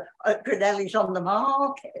sarsaparilla at Granelli's on the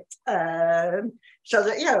market. So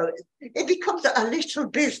that, you know, it becomes a little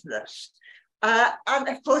business. And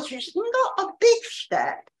of course, it's not a big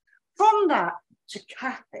step from that to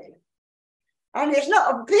cafes. And it's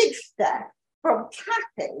not a big step from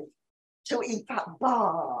cafes to, in fact,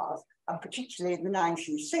 bars, and particularly in the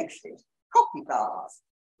 1960s, coffee bars,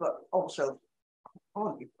 but also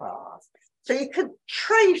coffee bars. So you can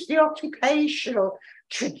trace the occupational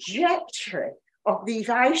trajectory of these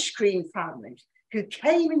ice cream families who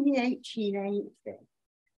came in the 1880s,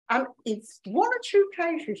 and in one or two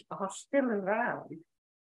cases are still around,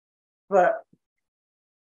 but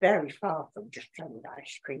very far from just selling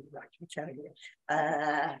ice cream, I can tell you.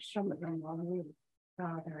 Some of them are really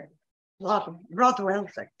rather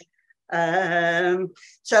wealthy.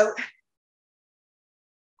 So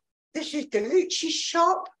this is Delucci's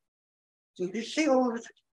shop. You can see all the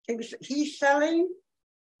things that he's selling.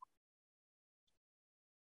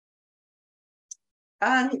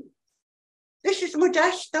 And this is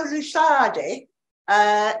Modesto Lusardi.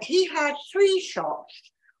 He had 3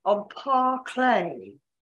 shops on Park Lane,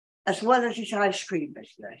 as well as his ice cream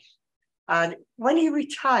business. And when he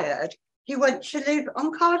retired, he went to live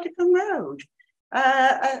on Cardigan Road.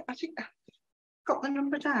 I think I've got the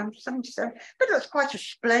number down, 77, but it was quite a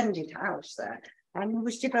splendid house there. And he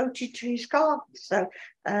was devoted to his garden. So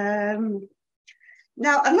now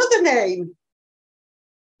another name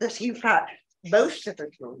that in fact most of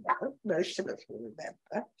us will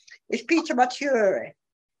remember, is Peter Maturi.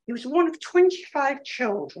 He was one of 25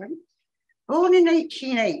 children, born in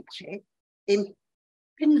 1880 in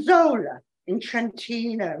Pinzola in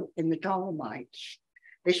Trentino in the Dolomites.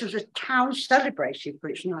 This was a town celebrated for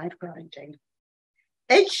its knife grinding.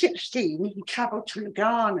 Age 16, he travelled to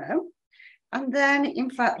Lugano, and then, in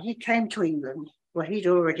fact, he came to England, where he'd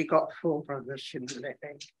already got 4 brothers in the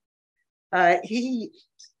living. He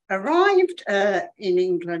arrived in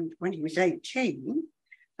England when he was 18,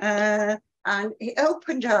 and he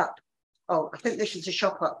opened up, I think this is a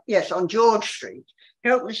shop up, yes, on George Street. He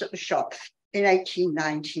opens up the shop in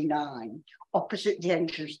 1899, opposite the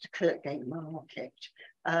entrance to Kirkgate Market.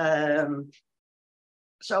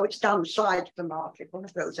 So it's down the side of the market, one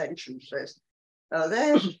of those entrances. So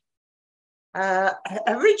there's,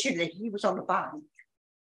 originally he was on a bank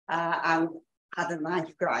and had a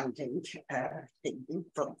knife grinding thing in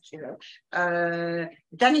front, you know.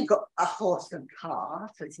 Then he got a horse and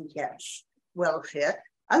cart as he gets wealthier,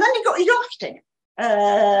 and then he got his yachting.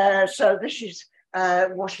 So this is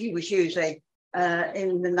what he was using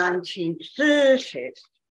in the 1930s.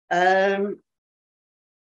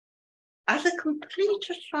 As a complete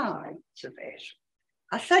aside to this,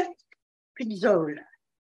 I said Pinzola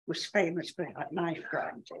was famous for knife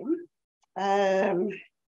grinding. And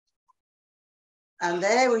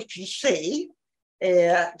there we can see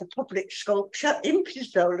the public sculpture in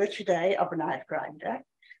Pinzola today of a knife grinder.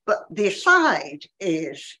 But the aside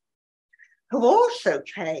is, who also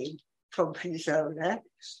came from Pinzola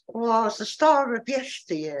was the star of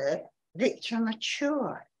yesteryear, Victor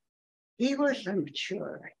Mature. He was a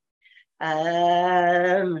Mature.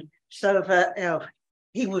 So that, you know,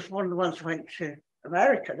 he was one of the ones who went to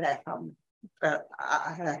America, their family.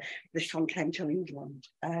 This one came to England.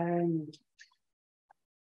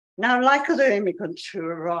 Now, like other immigrants who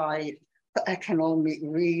arrive for economic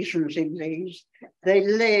reasons in Leeds, they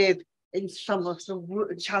live in some of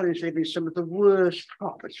the challenge live in some of the worst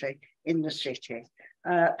property in the city.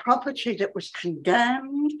 Property that was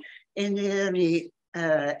condemned in the early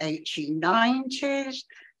 1890s.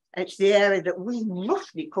 It's the area that we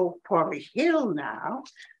roughly call Quarry Hill now,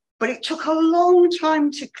 but it took a long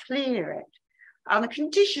time to clear it. and the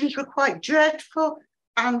conditions were quite dreadful,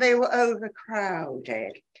 and they were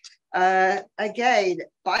overcrowded. Again,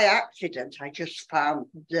 by accident, I just found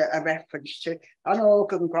a reference to an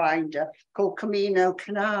organ grinder called Camino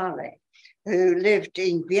Canale, who lived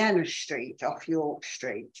in Vienna Street off York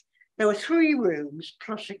Street. There were 3 rooms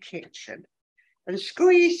plus a kitchen, and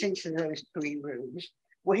squeezed into those 3 rooms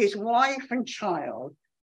were his wife and children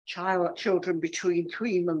between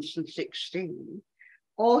 3 months and 16.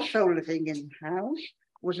 Also living in the house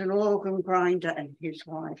was an organ grinder and his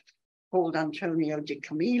wife, called Antonio Di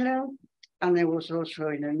Camillo, and there was also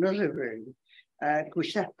in another room,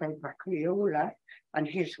 Giuseppe Bacciola and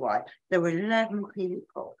his wife. There were 11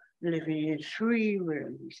 people living in 3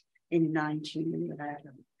 rooms in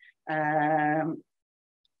 1911.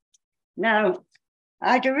 Now,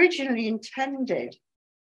 I'd originally intended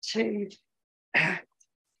to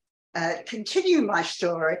continue my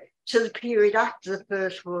story to the period after the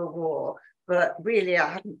First World War, but really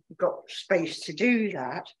I hadn't got space to do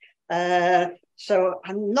that. So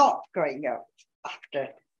I'm not going up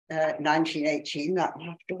after 1918, that will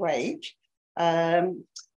have to wait.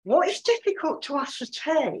 What is difficult to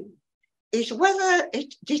ascertain is whether the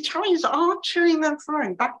Italians are toing and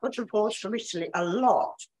froing backwards and forwards from Italy a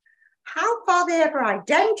lot. How far they ever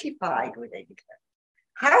identified with England,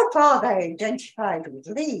 how far they identified with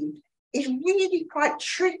Leeds is really quite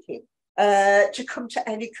tricky to come to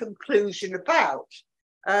any conclusion about.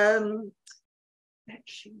 Let's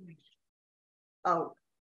see. Oh,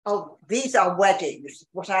 these are weddings.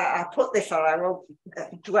 What I put this on, I won't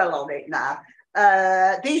dwell on it now.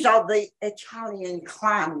 These are the Italian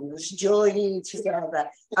clans joining together.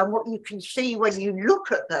 And what you can see when you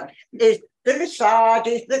look at them is the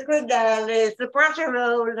Lusardis, the Granellis, the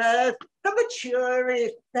Brasarolas, the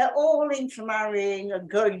Maturis, they're all intermarrying and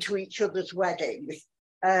going to each other's weddings.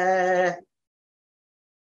 Now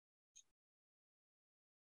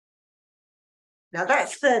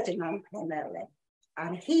that's Ferdinand Granelli,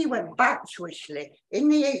 and he went back to Italy in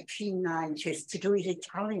the 1890s to do his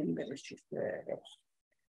Italian military service.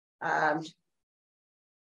 And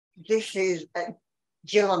this is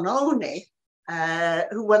Giannone,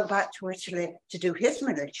 who went back to Italy to do his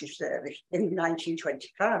military service in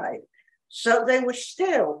 1925. So they were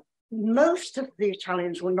still, most of the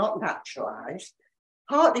Italians were not naturalised,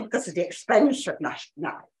 partly because of the expense of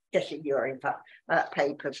getting your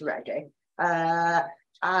papers ready.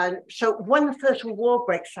 And so when the First World War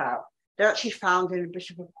breaks out, they're actually found in a bit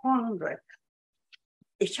of a quandary.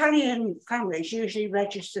 Italian families usually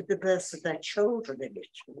registered the births of their children in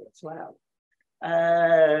Italy as well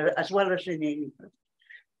as in England.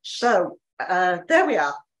 So there we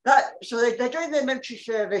are. So they're doing their military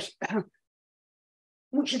service,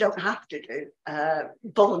 which you don't have to do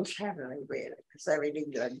voluntarily, really, because they're in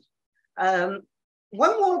England.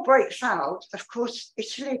 When war breaks out, of course,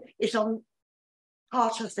 Italy is on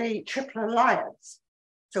part of the Triple Alliance.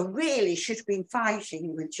 So really should have been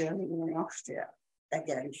fighting with Germany and Austria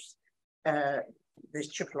against the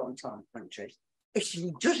Triple Entente countries.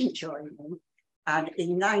 Italy doesn't join them, and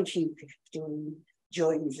in 1915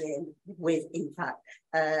 joins in with, in fact,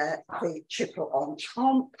 the Triple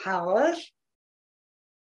Entente powers.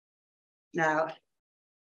 Now,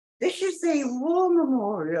 this is the war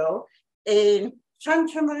memorial in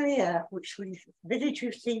Santa Maria, which village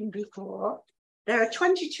we've seen before. There are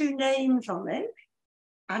 22 names on it,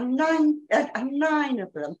 and nine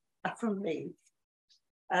of them are from Leeds.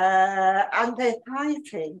 And they're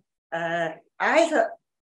fighting either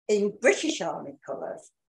in British Army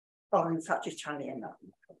colours or in fact Italian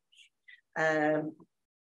Army colours.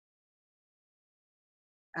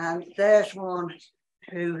 And there's one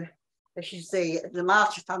who, this is the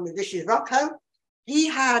Martyr family, this is Rocco. He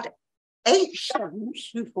had 8 sons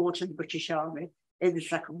who fought in the British Army in the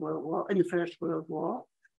Second World War, in the First World War.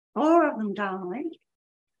 4 of them died,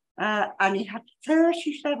 and he had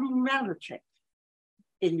 37 relatives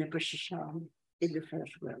in the British Army in the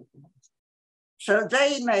First World War. So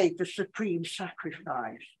they made the supreme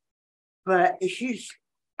sacrifice, but it is,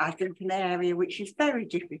 I think, an area which is very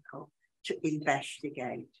difficult to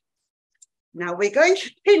investigate. Now we're going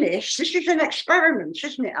to finish, this is an experiment,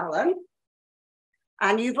 isn't it, Alan?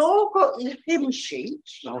 And you've all got your hymn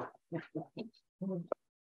sheets. Does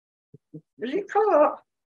it come up?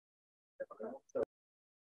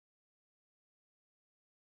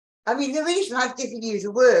 I mean, the reason I've given you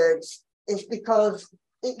the words is because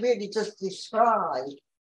it really does describe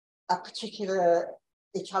a particular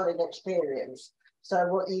Italian experience. So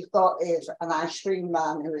what you've got is an ice cream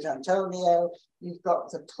man who is Antonio. You've got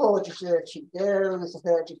the poor deserted girl who's a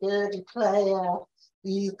hurdy-gurdy player.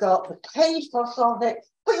 You've got the pathos of it,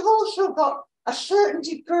 but you've also got a certain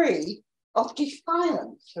degree of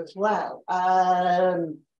defiance as well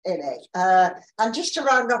in it. And just to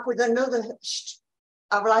round up with another,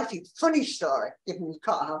 I think, funny story, given we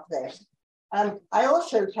can't have this. I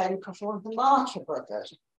also came across one of the Martyr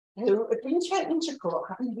brothers who had been taken to court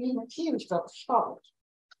having been accused of assault.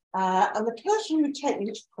 And the person who had taken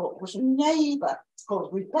him to court was a neighbour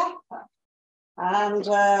called Rebecca. And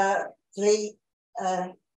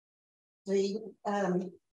the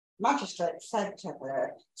magistrate said to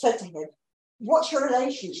him, "What's your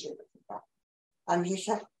relationship with Rebecca?" And he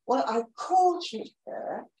said, "Well, I courted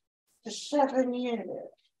her for 7 years.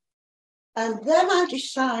 And then I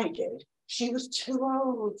decided she was too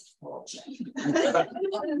old for me."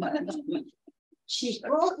 She's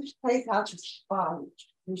brought this place out of spite,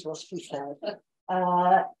 is what she said.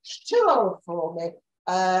 She's too old for me.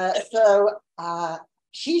 So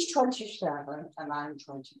she's 27 and I'm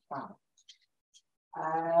 25.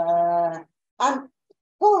 And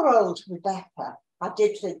poor old Rebecca, I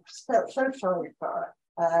did think, felt so sorry for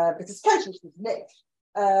her, because Katie was mixed.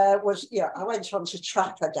 I went on to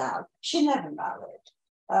track her down. She never married.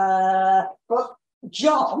 But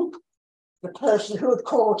John, the person who had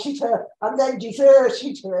courted her and then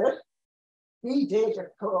deserted her, he did,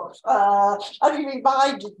 of course. And he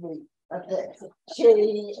reminded me of this.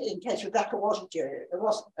 In case Rebecca wasn't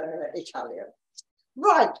Italian.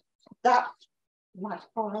 Right, that's my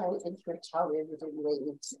foray into Italian within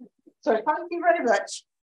Leeds. So thank you very much.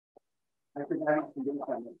 Thank you very much.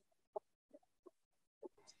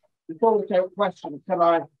 Before we take questions, can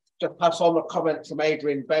I just pass on a comment from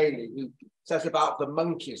Adrian Bailey, who says about the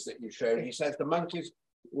monkeys that you showed. He says the monkeys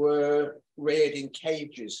were reared in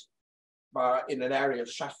cages in an area of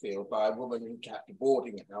Sheffield by a woman who kept a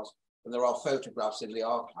boarding house, and there are photographs in the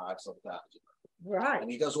archives of that. Right.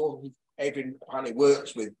 And he does Adrian apparently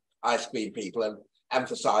works with ice cream people and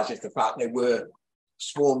emphasises the fact there were a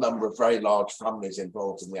small number of very large families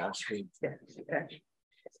involved in the ice cream. Yes, yes.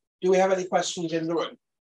 Do we have any questions in the room?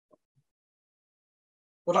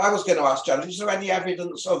 What I was going to ask, Janet, is there any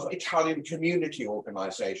evidence of Italian community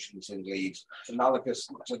organisations in Leeds, analogous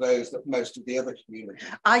to those that most of the other communities?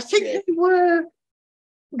 I think they were,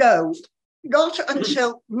 no, not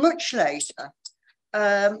until much later.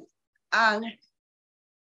 And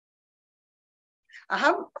I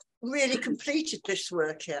haven't really completed this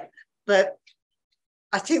work yet, but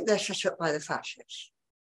I think they're set up by the fascists.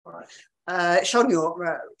 Right. It's on York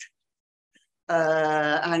Road.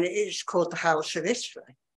 And it is called the House of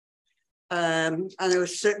History. And there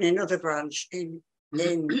was certainly another branch in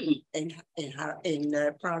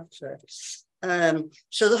Bradford.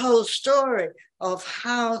 So the whole story of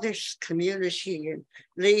how this community in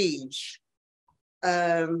Leeds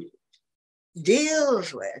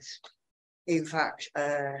deals with, in fact,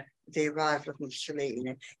 the arrival of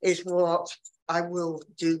Mussolini is what I will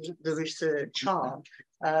do the research on,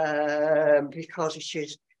 because it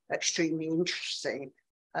is extremely interesting.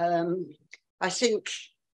 I think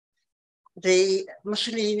the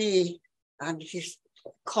Mussolini and his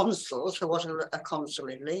consuls, there was a consul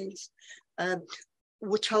in Leeds,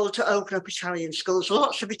 were told to open up Italian schools.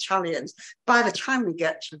 Lots of Italians, by the time we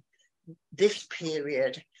get to this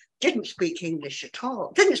period, didn't speak English at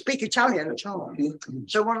all, didn't speak Italian at all.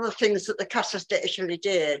 So one of the things that the Casas d'Italy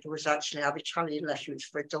did was actually have Italian lessons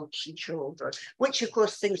for adults and children, which of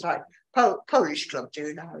course things like Polish Club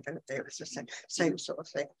do now, don't they? It was the same sort of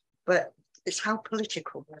thing. But it's how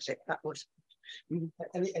political was it? That was.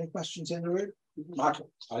 Any questions in the room? Michael?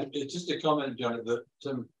 Just a comment, Johnny, that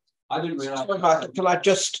I didn't realise. Sorry, Michael, can I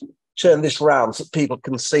just turn this round so people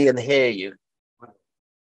can see and hear you?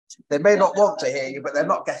 They may not want to hear you, but they're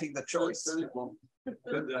not getting the choice.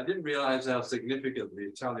 But I didn't realise how significant the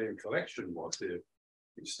Italian collection was here.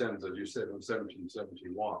 It stems, as you said, from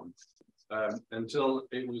 1771, until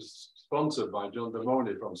it was sponsored by John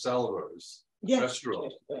Damone from Salvo's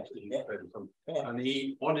restaurant. And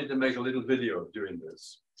he wanted to make a little video of doing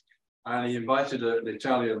this. And he invited an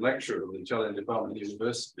Italian lecturer of the Italian Department of the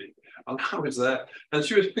University. And I was there. And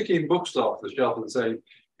she was picking books off the shelf and saying,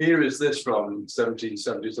 "Here is this from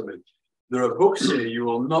 1770 something. There are books here you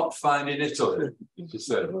will not find in Italy," she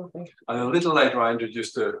said. And a little later, I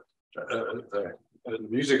introduced a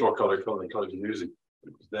musical college called the College of Music,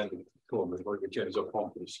 which was then called before it became so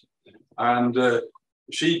pompous. And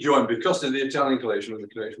she joined because of the Italian collection and the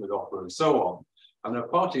collection with opera and so on. And her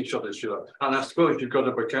parting shot is, and I suppose you've got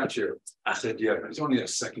a Boccaccio. I said, yeah, but it's only a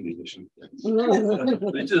second edition. It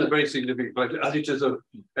is a very significant collection, as it is of,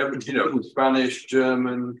 Spanish,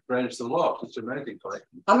 German, French, the lot. It's an amazing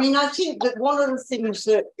collection. I mean, I think that one of the things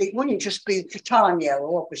that it wouldn't just be Catania,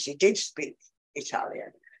 who obviously did speak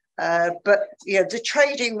Italian, but the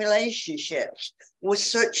trading relationships was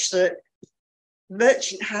such that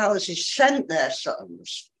merchant houses sent their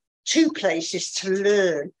sons to places to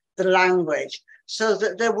learn the language, so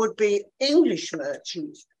that there would be English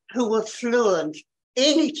merchants who were fluent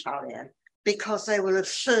in Italian, because they will have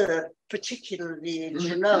served, particularly in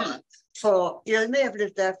Genoa, for, they may have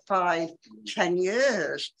lived there 5-10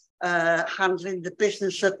 years, handling the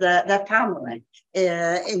business of their family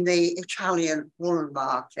in the Italian woolen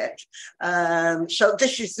market. So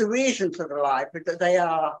this is the reason for the library, that they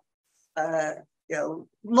are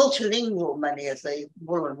multilingual, many of the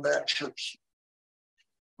woolen merchants.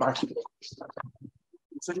 About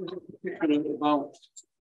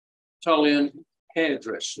Italian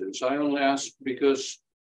hairdressers, I only ask because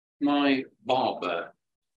my barber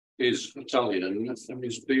is Italian and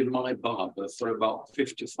he's been my barber for about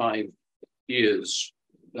 55 years.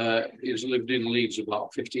 He's lived in Leeds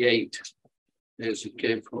about 58 years.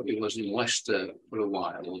 He was in Leicester for a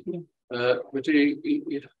while. But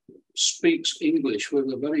he speaks English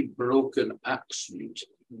with a very broken accent,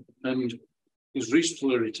 and he's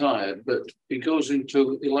recently retired, but he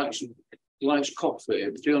likes coffee,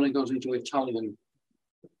 but he only goes into Italian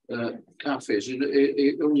cafes.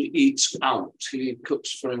 He only eats out. He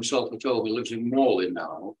cooks for himself at home. He lives in Morley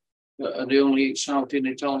now, and he only eats out in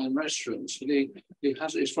Italian restaurants. And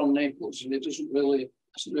he's from Naples, and he hasn't really.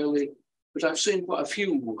 But I've seen quite a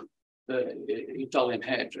few Italian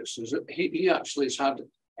hairdressers. He actually has had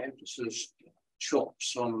hairdressers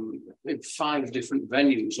shops in 5 different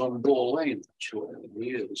venues on Ball Lane, actually, over the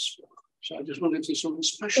years. So I just wondered if there's something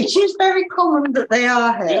special. It is very common that they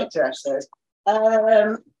are hairdressers.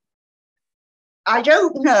 Yeah. I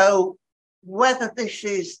don't know whether this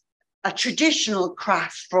is a traditional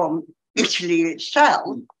craft from Italy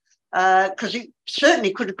itself, because it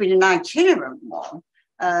certainly could have been an itinerant one,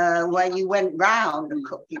 where you went round and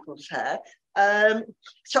cut people's hair.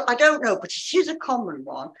 So I don't know, but it is a common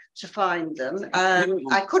one to find them.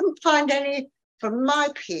 I couldn't find any from my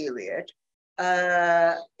period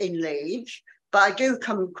in Leeds, but I do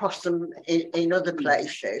come across them in other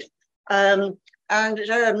places. The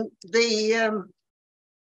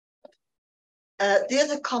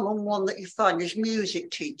other common one that you find is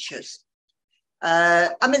music teachers. I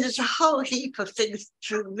mean, there's a whole heap of things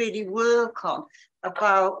to really work on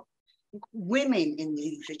about women in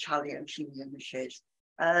these Italian communities.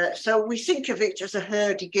 So we think of it as a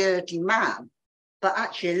hurdy-gurdy man, but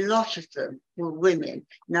actually a lot of them were women.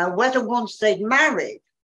 Now, whether once they'd married,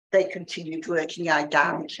 they continued working, I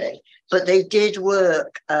doubt it, but they did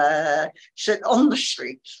work so on the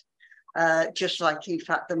streets, just like in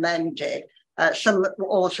fact the men did. Some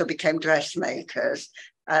also became dressmakers,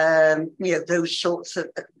 those sorts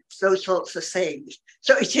of things.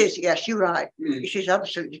 So it is, yes, you're right. It is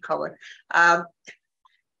absolutely common. I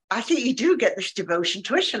think you do get this devotion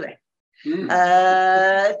to Italy.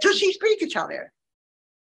 Does he speak Italian?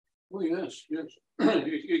 Oh, yes.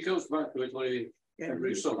 He goes back to Italy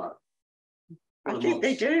every summer. I think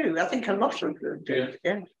they do. I think a lot of them do.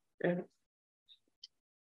 Yeah.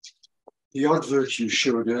 The advert you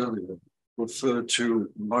showed earlier referred to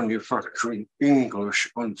manufacturing English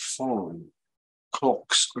and foreign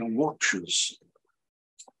clocks and watches,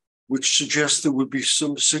 which suggests there would be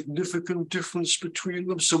some significant difference between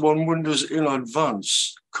them. So one wonders, in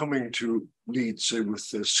advance, coming to Leeds, say, with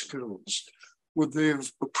their skills, would they have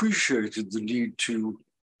appreciated the need to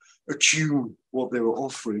attune what they were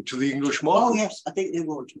offering to the English market? Oh, yes, I think they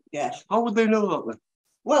would, yes. How would they know that then?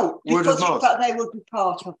 Well, because in fact they would be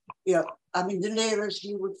part of, I mean, the liras,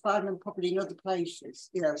 you would find them probably in other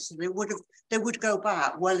places, so they would go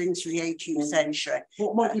back well into the 18th century.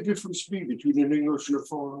 What might the difference be between an English and a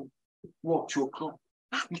foreign watch or clock?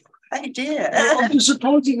 Idea. I'm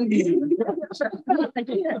disappointed in you.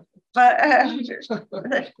 But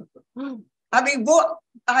I mean, what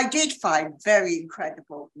I did find very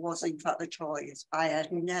incredible was, in fact, the toys. I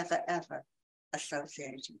had never, ever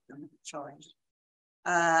associated them with toys.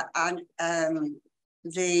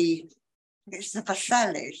 The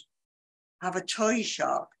Vasellis have a toy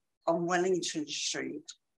shop on Wellington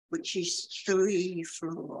Street, which is 3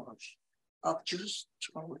 floors of just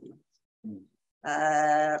toys.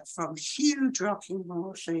 From huge rocking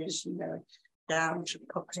horses, down to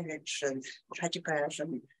puppets and teddy bears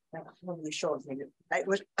and it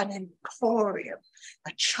was an emporium,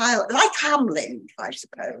 a child, like Hamlin, I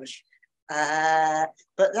suppose.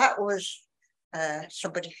 But that was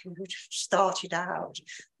somebody who started out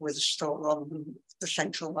with a store on the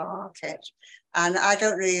Central Market. And I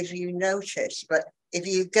don't know if you noticed, but if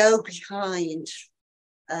you go behind,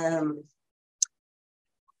 do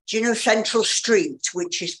you know Central Street,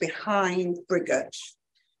 which is behind Briggott's,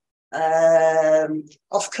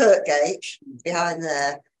 off Kirkgate, behind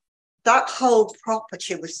there, that whole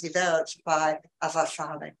property was developed by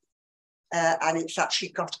Avasali, and it's actually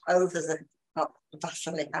got over the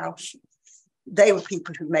Vasali house. They were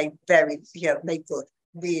people who made made good,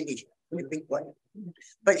 really in a big way.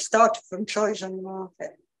 But it started from choice on the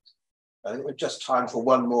market. I think we've just time for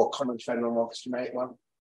one more comment if anyone wants to make one.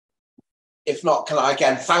 If not, can I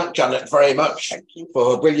again thank Janet very much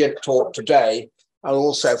for her brilliant talk today, and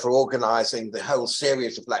also for organising the whole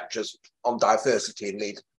series of lectures on diversity in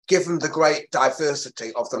Leeds. Given the great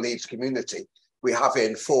diversity of the Leeds community, we have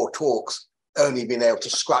in 4 talks only been able to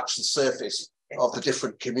scratch the surface of the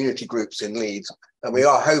different community groups in Leeds, and we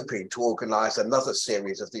are hoping to organise another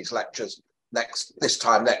series of these lectures this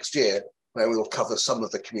time next year, where we will cover some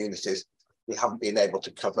of the communities we haven't been able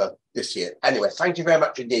to cover this year. Anyway, thank you very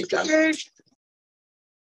much indeed, Janet.